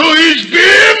knows who is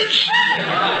Bims.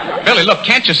 Billy, look,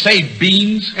 can't you say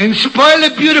beans? And spoil a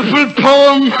beautiful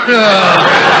poem?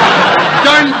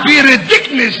 Don't be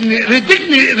ridiculous.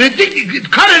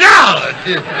 Cut it out.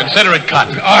 Consider it cut.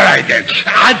 All right, then.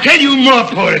 I'll tell you more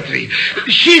poetry.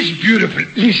 She's beautiful.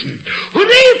 Listen.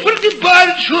 Hooray for the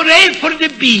birds, hooray for the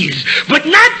bees. But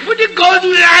not for the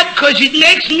goldenrod, because it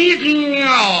makes me...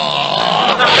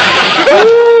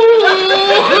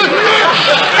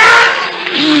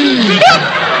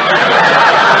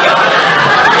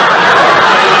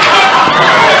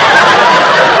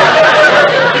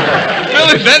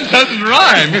 Billy, that doesn't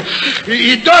rhyme.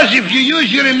 It does if you use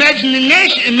your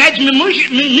imagination.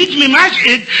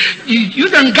 You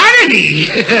don't got any.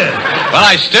 Well,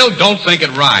 I still don't think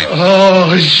it rhymes.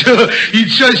 Oh,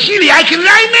 it's so silly. I can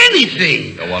rhyme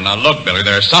anything. Oh, well, now look, Billy,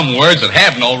 there are some words that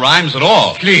have no rhymes at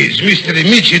all. Please, Mr.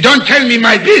 Ameche, don't tell me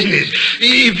my business.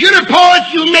 If you're a poet,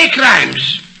 you make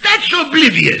rhymes. That's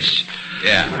oblivious.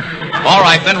 Yeah. All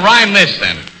right, then rhyme this,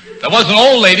 then. There was an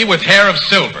old lady with hair of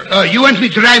silver. Oh, you want me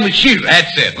to rhyme with silver?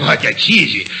 That's it. Oh, that's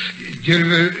easy.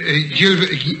 Gilbert,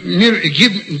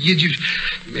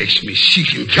 makes me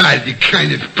sick and tired, the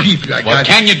kind of people I got. Well,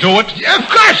 can you do it? Of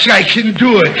course I can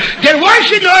do it. There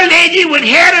was an old lady with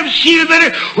hair of silver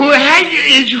who had...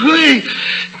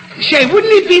 Say,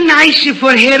 wouldn't it be nice if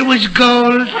her hair was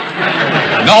gold?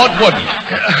 No, it wouldn't.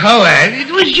 Oh, well,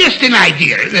 it was just an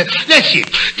idea. Let's see.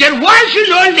 There was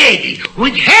an old lady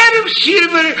with hair of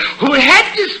silver who had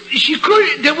this... She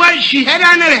had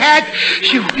on her hat...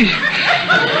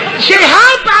 Say, how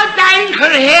about dyeing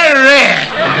her hair red?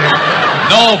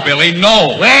 No, Billy,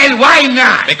 no. Well, why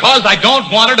not? Because I don't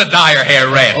want her to dye her hair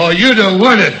red. Oh, you don't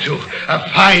want her to. A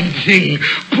fine thing.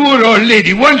 Poor old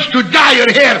lady wants to dye her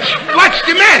hair. What's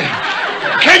the matter?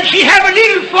 Can she have a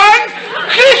little fun?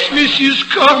 Christmas is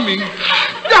coming.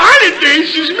 The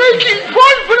holidays is making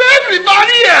fun for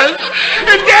everybody else.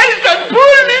 And there's that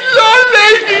poor little old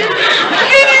lady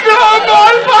sitting home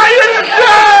all by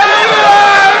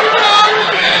herself.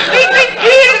 And the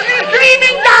tears is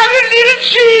streaming down her little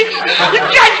cheeks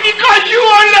just because you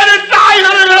won't let her dye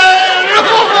her hair.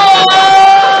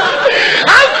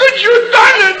 How could you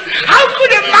done it? How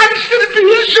could a monster be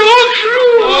so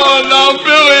cruel? Oh, now,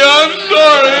 Billy, I'm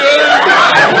sorry.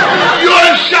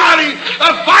 You're sorry.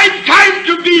 A fine time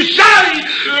to be sorry.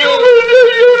 You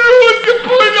ruined the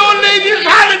poor old lady's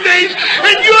holidays,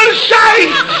 and you're sorry.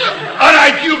 All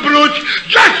right, you brute.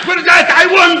 Just for that, I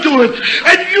won't do it.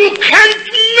 And you can't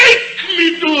make me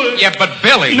do it. Yeah, but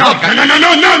Billy... No.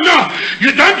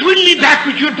 You don't win me back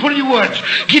with your pretty words.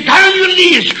 Get down on your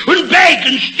knees and beg,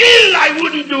 and still I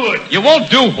wouldn't do it. You won't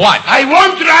do what? I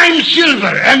won't rhyme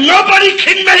silver, and nobody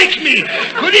can make me.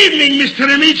 Good evening, Mr.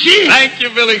 Ameche. Thank you,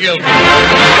 Billy Gilbert.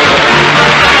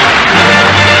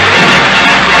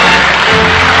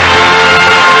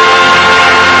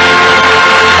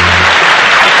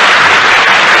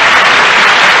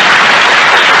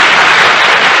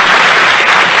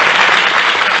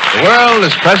 The world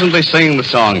is presently singing the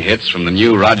song hits from the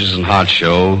new Rodgers and Hart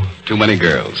show, Too Many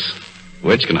Girls,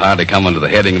 which can hardly come under the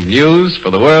heading of news,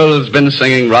 for the world has been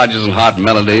singing Rodgers and Hart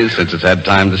melodies since it's had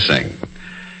time to sing.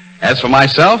 As for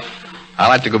myself, I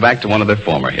like to go back to one of their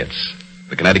former hits,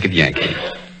 the Connecticut Yankee.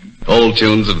 Old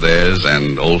tunes of theirs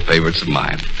and old favorites of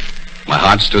mine. My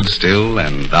heart stood still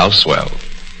and thou swell.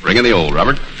 Bring in the old,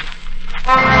 Robert.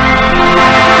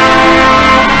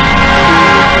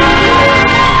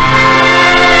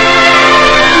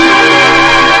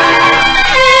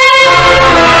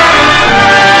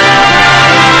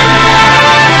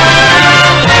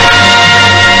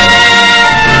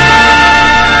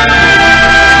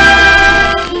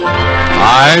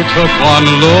 I took one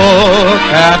look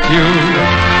at you,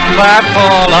 that's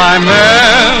all I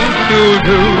meant to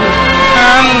do,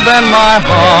 and then my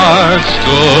heart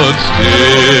stood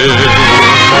still.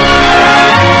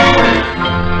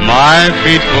 My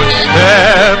feet could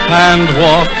step and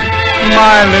walk,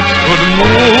 my lips could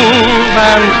move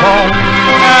and talk,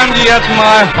 and yet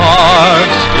my heart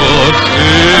stood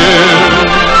still.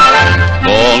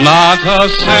 Oh, not a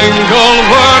single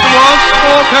word was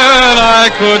spoken, I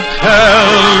could tell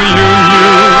you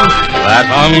knew. That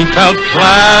unfelt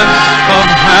clasp of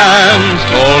hands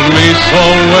told me so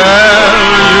well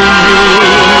you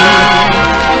knew.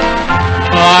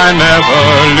 I never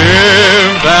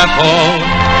lived at all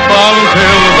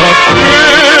until the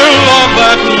thrill of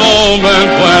that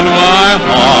moment when my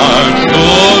heart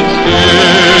stood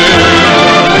still.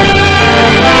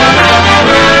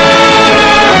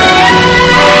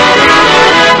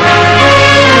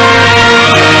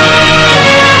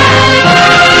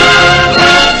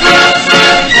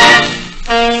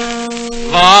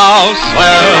 Thou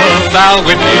swell, thou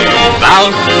witty,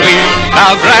 thou sweet,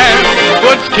 thou grand,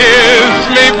 wouldst kiss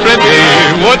me pretty,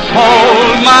 wouldst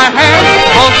hold my hand,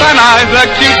 both thine eyes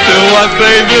are cute to what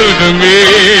they do to me.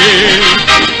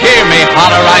 Hear me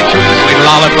holler right to the sweet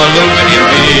lollipaloo in your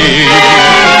ear.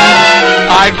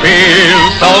 I'd feel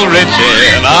so rich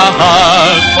in a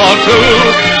hut for two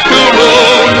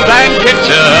rooms and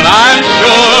kitchen I'm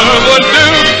sure would do.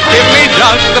 Give me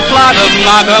just a plot of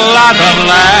not a lot of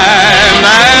land,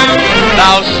 and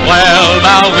thou swell,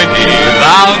 thou witty,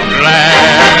 thou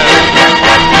grand.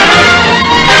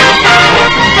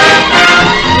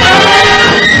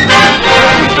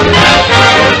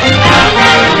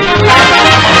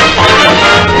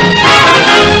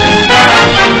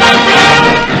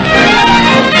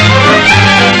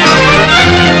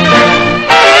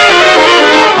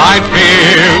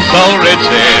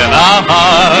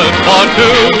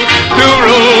 Two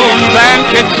rooms and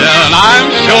kitchen, I'm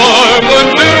sure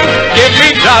would do. Give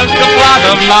me just a plot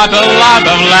of not a lot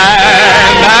of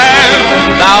land, and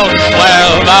thou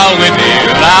swell, thou witty,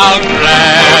 thou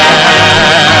grand.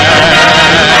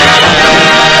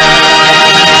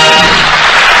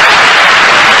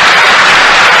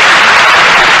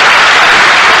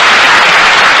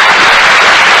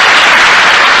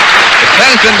 It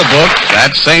says in the book,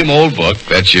 that same old book,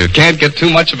 that you can't get too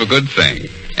much of a good thing.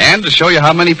 And to show you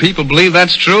how many people believe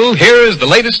that's true, here is the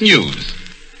latest news.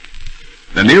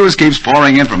 The news keeps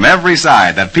pouring in from every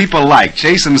side that people like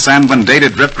Chase and Sanborn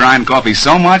dated drip grind coffee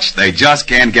so much they just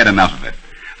can't get enough of it.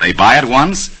 They buy it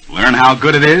once, learn how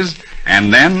good it is,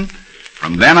 and then,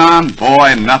 from then on,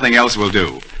 boy, nothing else will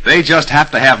do. They just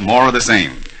have to have more of the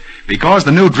same. Because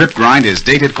the new drip grind is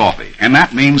dated coffee, and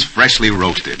that means freshly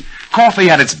roasted. Coffee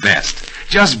at its best,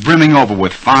 just brimming over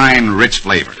with fine, rich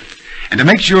flavor. And to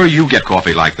make sure you get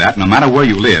coffee like that, no matter where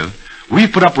you live,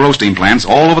 we've put up roasting plants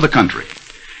all over the country.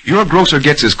 Your grocer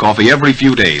gets his coffee every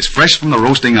few days, fresh from the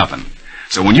roasting oven.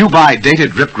 So when you buy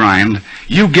dated drip grind,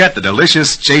 you get the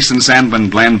delicious Chase and Sanborn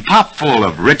blend pop full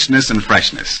of richness and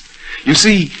freshness. You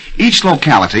see, each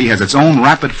locality has its own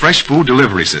rapid fresh food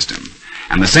delivery system.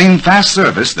 And the same fast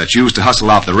service that's used to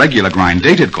hustle out the regular grind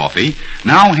dated coffee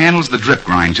now handles the drip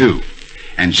grind too.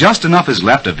 And just enough is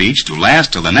left of each to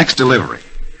last till the next delivery.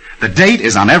 The date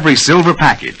is on every silver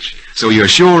package, so you're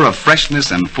sure of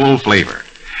freshness and full flavor.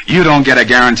 You don't get a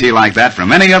guarantee like that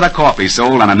from any other coffee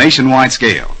sold on a nationwide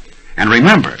scale. And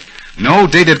remember, no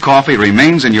dated coffee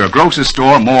remains in your grocer's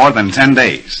store more than 10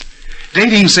 days.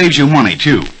 Dating saves you money,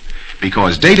 too,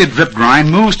 because dated drip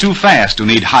grind moves too fast to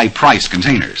need high-priced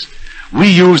containers. We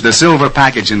use the silver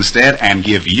package instead and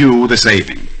give you the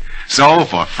saving. So,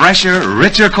 for fresher,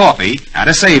 richer coffee at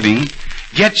a saving,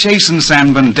 get Chase and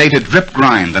Sanborn dated drip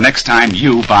grind the next time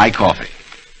you buy coffee.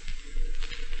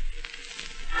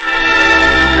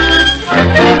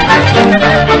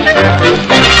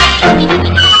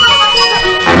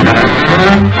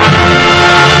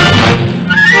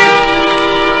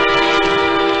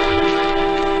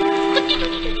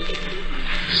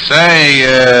 Say,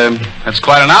 that's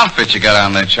quite an outfit you got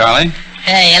on there, Charlie.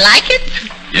 You like it?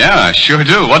 Yeah, I sure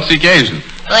do. What's the occasion?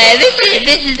 Well, this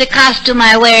is the costume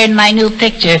I wear in my new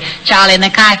picture, Charlie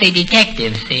McCarthy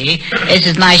Detective, see? This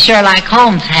is my Sherlock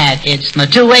Holmes hat. It's my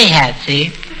two-way hat,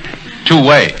 see?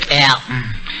 Two-way? Yeah.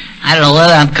 I don't know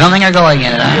whether I'm coming or going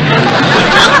in it.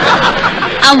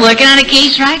 I'm working on a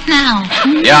case right now.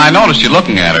 Yeah, I noticed you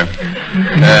looking at her.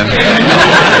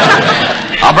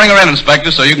 I'll bring her in, Inspector,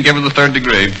 so you can give her the 3rd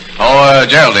degree. Oh,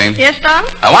 Geraldine. Yes, Don?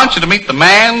 I want you to meet the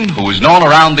man who is known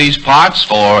around these parts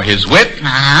for his wit,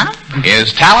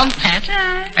 his talent, That's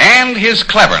right. and his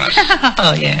cleverness.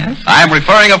 Oh, yes. I'm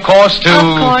referring, of course, to...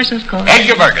 Of course.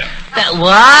 Edgar Bergen.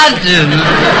 What? This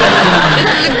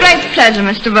is a great pleasure,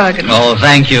 Mr. Bergen. Oh,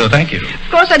 thank you. Of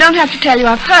course, I don't have to tell you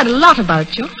I've heard a lot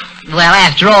about you. Well,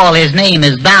 after all, his name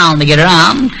is bound to get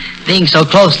around, being so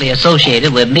closely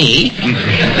associated with me.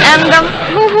 And,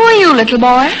 who are you, little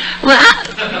boy? Well,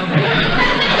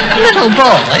 little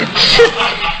boy?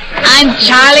 I'm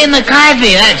Charlie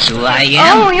McCarthy, that's who I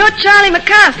am. Oh, you're Charlie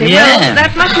McCarthy. Yeah. Well,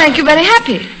 that must make you very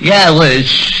happy. Yeah, well,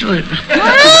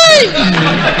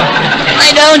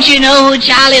 why don't you know who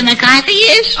Charlie McCarthy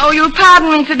is? Oh, you'll pardon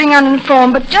me for being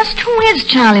uninformed, but just who is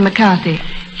Charlie McCarthy?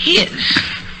 He is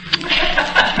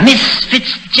Miss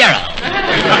Fitzgerald.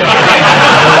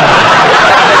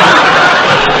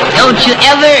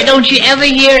 Don't you ever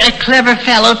hear a clever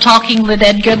fellow talking with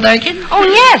Edgar Bergen? Oh,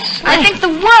 yes. I think the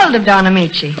world of Don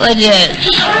Ameche. Well, yes.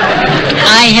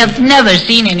 I have never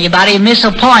seen anybody miss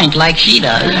a point like she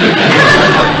does.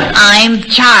 I'm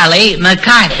Charlie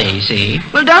McCarthy, see?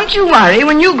 Well, don't you worry.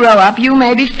 When you grow up, you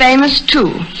may be famous,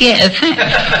 too. Yes.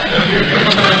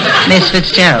 Miss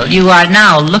Fitzgerald, you are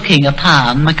now looking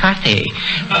upon McCarthy,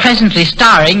 presently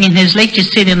starring in his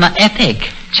latest cinema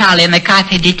epic, Charlie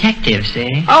McCarthy Detective,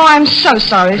 see? Oh, I'm so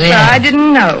sorry, sir. Yeah. I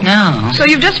didn't know. No. So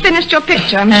you've just finished your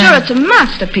picture. I'm sure it's a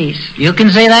masterpiece. You can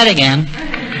say that again.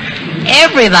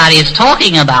 Everybody's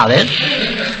talking about it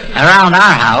around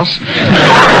our house.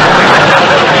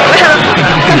 Well,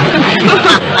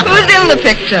 who's in the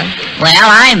picture? Well,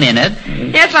 I'm in it.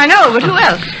 Yes, I know, but who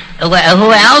else? Well,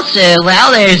 who else?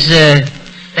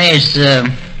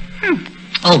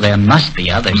 There must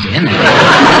be others in it.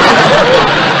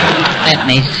 Let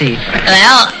me see.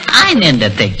 Well, I'm in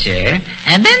the picture.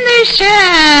 And then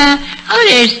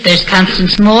there's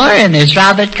Constance Moore, and there's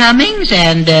Robert Cummings,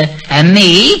 and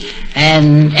me,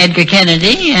 and Edgar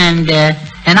Kennedy, and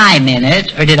I'm in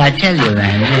it. Or did I tell you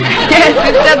that? Yes,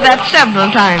 you've said that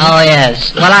several times. Oh,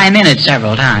 yes. Well, I'm in it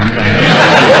several times.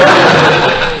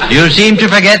 You seem to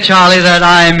forget, Charlie, that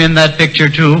I'm in that picture,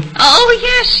 too. Oh,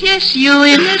 yes, you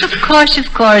in it. Of course,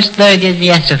 Bergen.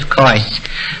 Yes, of course.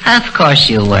 Of course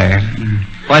you were.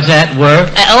 What's that, were?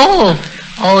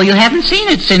 Oh, you haven't seen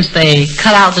it since they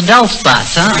cut out the dull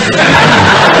spots, huh?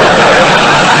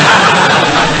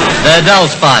 The dull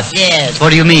spots? Yes.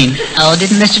 What do you mean? Oh,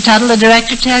 didn't Mr. Tuttle, the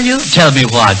director, tell you? Tell me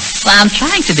what? Well, I'm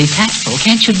trying to be tactful.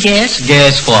 Can't you guess?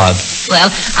 Guess what? Well,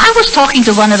 I was talking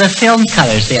to one of the film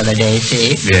cutters the other day,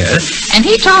 see? Yes. And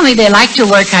he told me they like to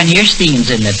work on your scenes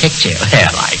in the picture.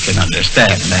 Well, I can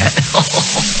understand that.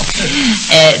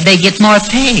 They get more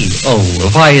paid. Oh,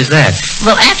 why is that?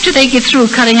 Well, after they get through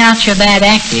cutting out your bad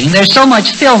acting, there's so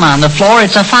much film on the floor,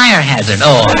 it's a fire hazard.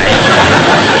 Oh,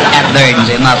 that burdens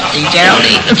him up, see,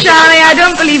 Geraldine? Charlie, I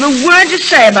don't believe a word you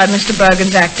say about Mr.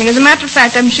 Bergen's acting. As a matter of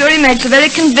fact, I'm sure he makes a very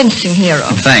convincing hero.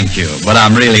 Thank you, but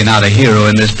I'm really not a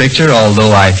hero in this picture,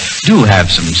 although I do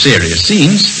have some serious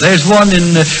scenes. There's one in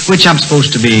which I'm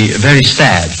supposed to be very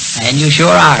sad. And you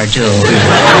sure are, too.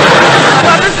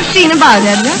 What was the scene about,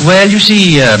 Edgar? Well, you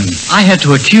see, I had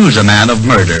to accuse a man of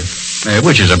murder,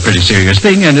 which is a pretty serious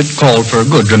thing, and it called for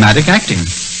good dramatic acting.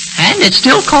 And it's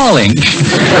still calling.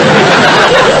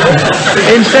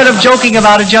 Instead of joking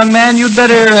about it, young man, you'd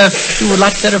better do a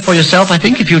lot better for yourself, I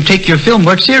think, if you take your film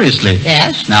work seriously.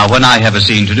 Yes? Now, when I have a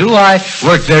scene to do, I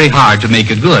work very hard to make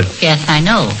it good. Yes, I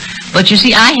know. But you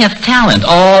see, I have talent.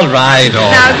 All right.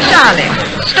 Now, Charlie,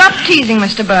 stop teasing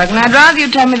Mr. Bergen. I'd rather you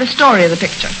tell me the story of the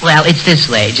picture. Well, it's this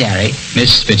way, Jerry.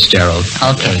 Miss Fitzgerald.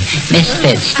 Okay, Miss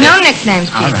Fitz. No nicknames,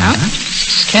 please. All right.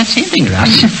 Can't say anything,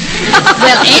 Russ.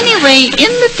 Well, anyway,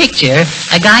 in the picture,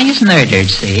 a guy is murdered,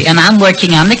 see, and I'm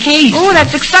working on the case. Oh,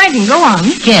 that's exciting. Go on.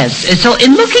 Yes, so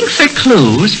in looking for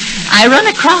clues, I run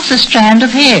across a strand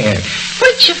of hair,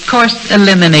 which, of course,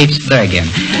 eliminates Bergen.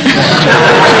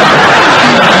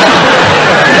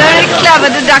 Very clever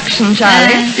deduction,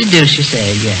 Charlie. Deduce, you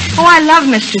say, yeah. Oh, I love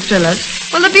mystery thrillers.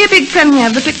 Will there be a big premiere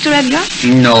of the picture, Edgar?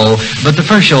 No, but the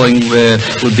first showing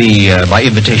will be by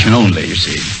invitation only, you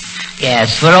see.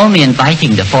 Yes, we're only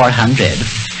inviting the 400.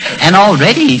 And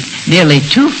already nearly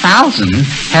 2,000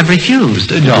 have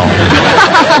refused. No.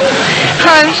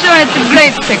 I'm sure it's a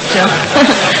great picture.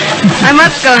 I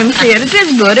must go and see it. It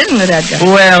is good, isn't it, Edgar?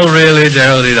 Well, really,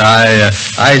 Geraldine,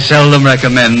 I seldom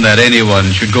recommend that anyone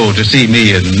should go to see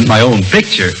me in my own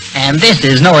picture. And this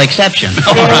is no exception.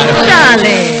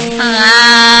 Charlie.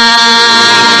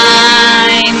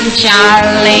 I'm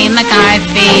Charlie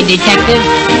McCarthy, detective.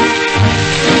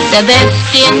 The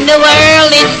best in the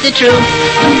world, it's the truth.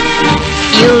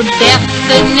 You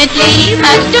definitely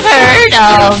must have heard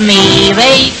of me.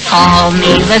 They call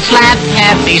me the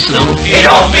slap-happy sleuth. You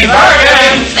don't be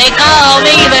Bergen. They call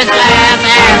me the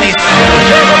slap-happy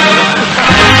sleuth.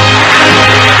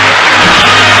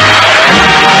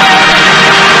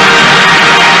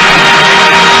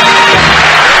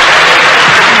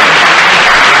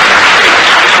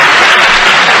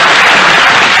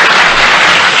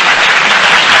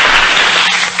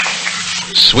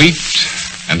 Sweet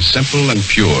and simple and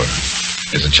pure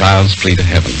is a child's plea to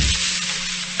heaven,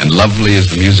 and lovely is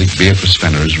the music Beatrice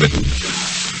Fenner has written,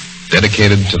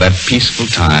 dedicated to that peaceful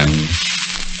time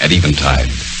at eventide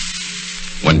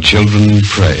when children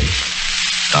pray.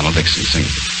 Donald Dickson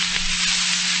sings it.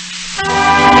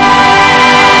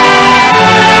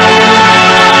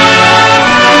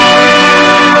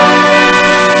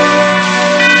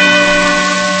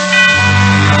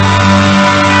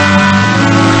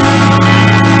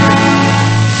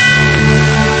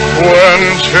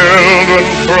 Children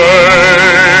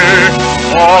pray,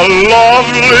 all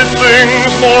lovely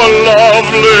things more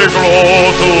lovely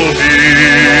grow to be.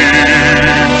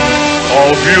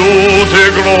 All beauty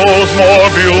grows more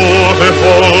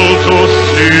beautiful to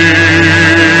see.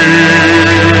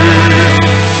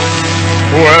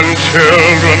 When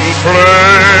children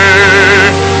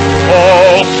pray,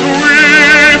 all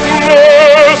sweetness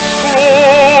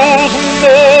grows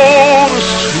more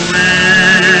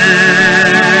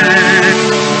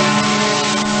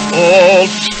all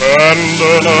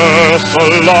tenderness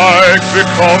alike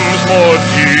becomes more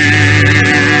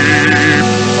deep.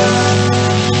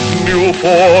 New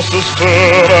forces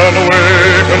stir and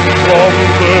awaken from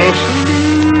their sleep.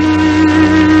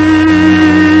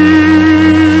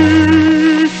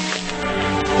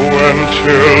 When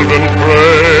children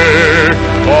pray,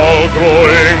 all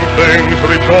growing things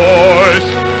rejoice,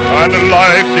 and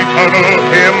life's eternal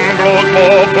hymn grows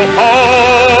more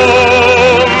profound.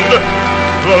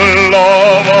 The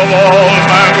love of all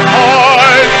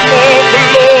mankind so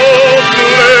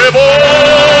closely bound.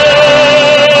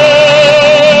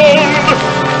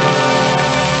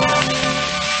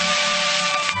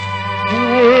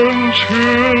 When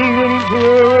children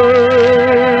pray,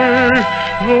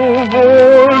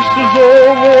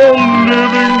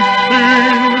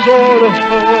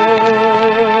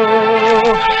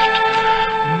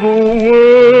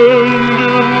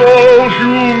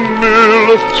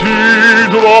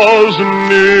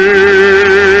 near.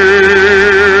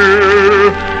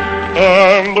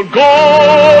 And the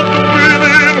God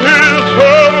within his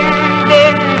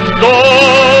heaven's gone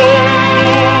to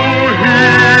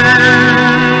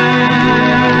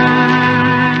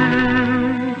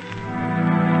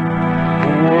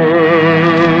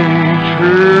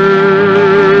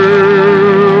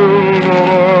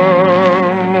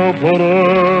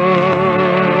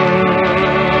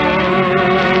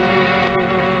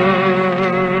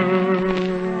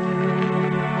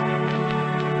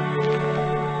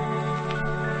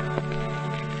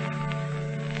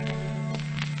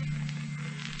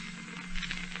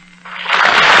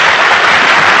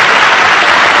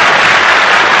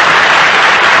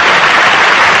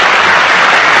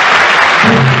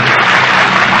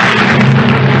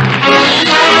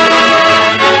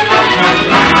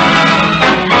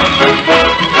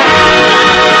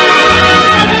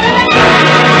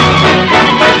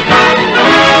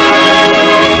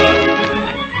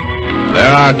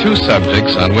Two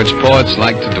subjects on which poets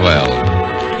like to dwell.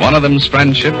 One of them's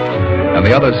friendship, and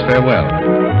the other's farewell.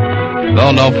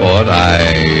 Though no poet,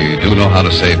 I do know how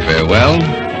to say farewell.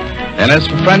 And as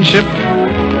for friendship,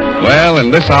 well,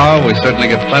 in this hour, we certainly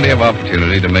get plenty of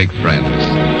opportunity to make friends.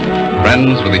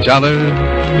 Friends with each other,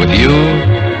 with you,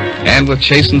 and with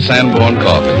Chase and Sanborn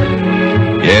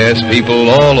coffee. Yes,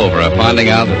 people all over are finding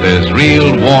out that there's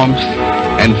real warmth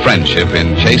and friendship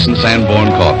in Chase and Sanborn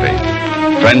coffee.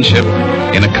 Friendship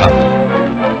in a cup.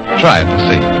 Try it to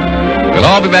see. We'll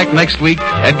all be back next week.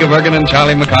 Edgar Bergen and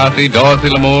Charlie McCarthy, Dorothy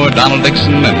Lamour, Donald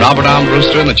Dickson, and Robert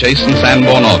Armbruster and the Chase and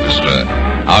Sanborn Orchestra.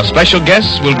 Our special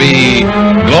guests will be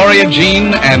Gloria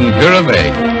Jean and Vera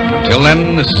Veg. Until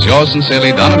then, this is yours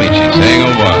sincerely, Don Ameche, saying au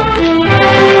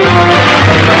revoir.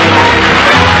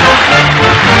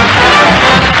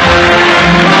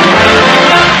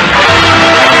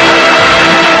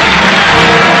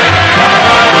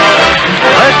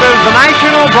 This is the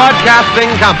National Broadcasting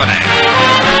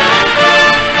Company.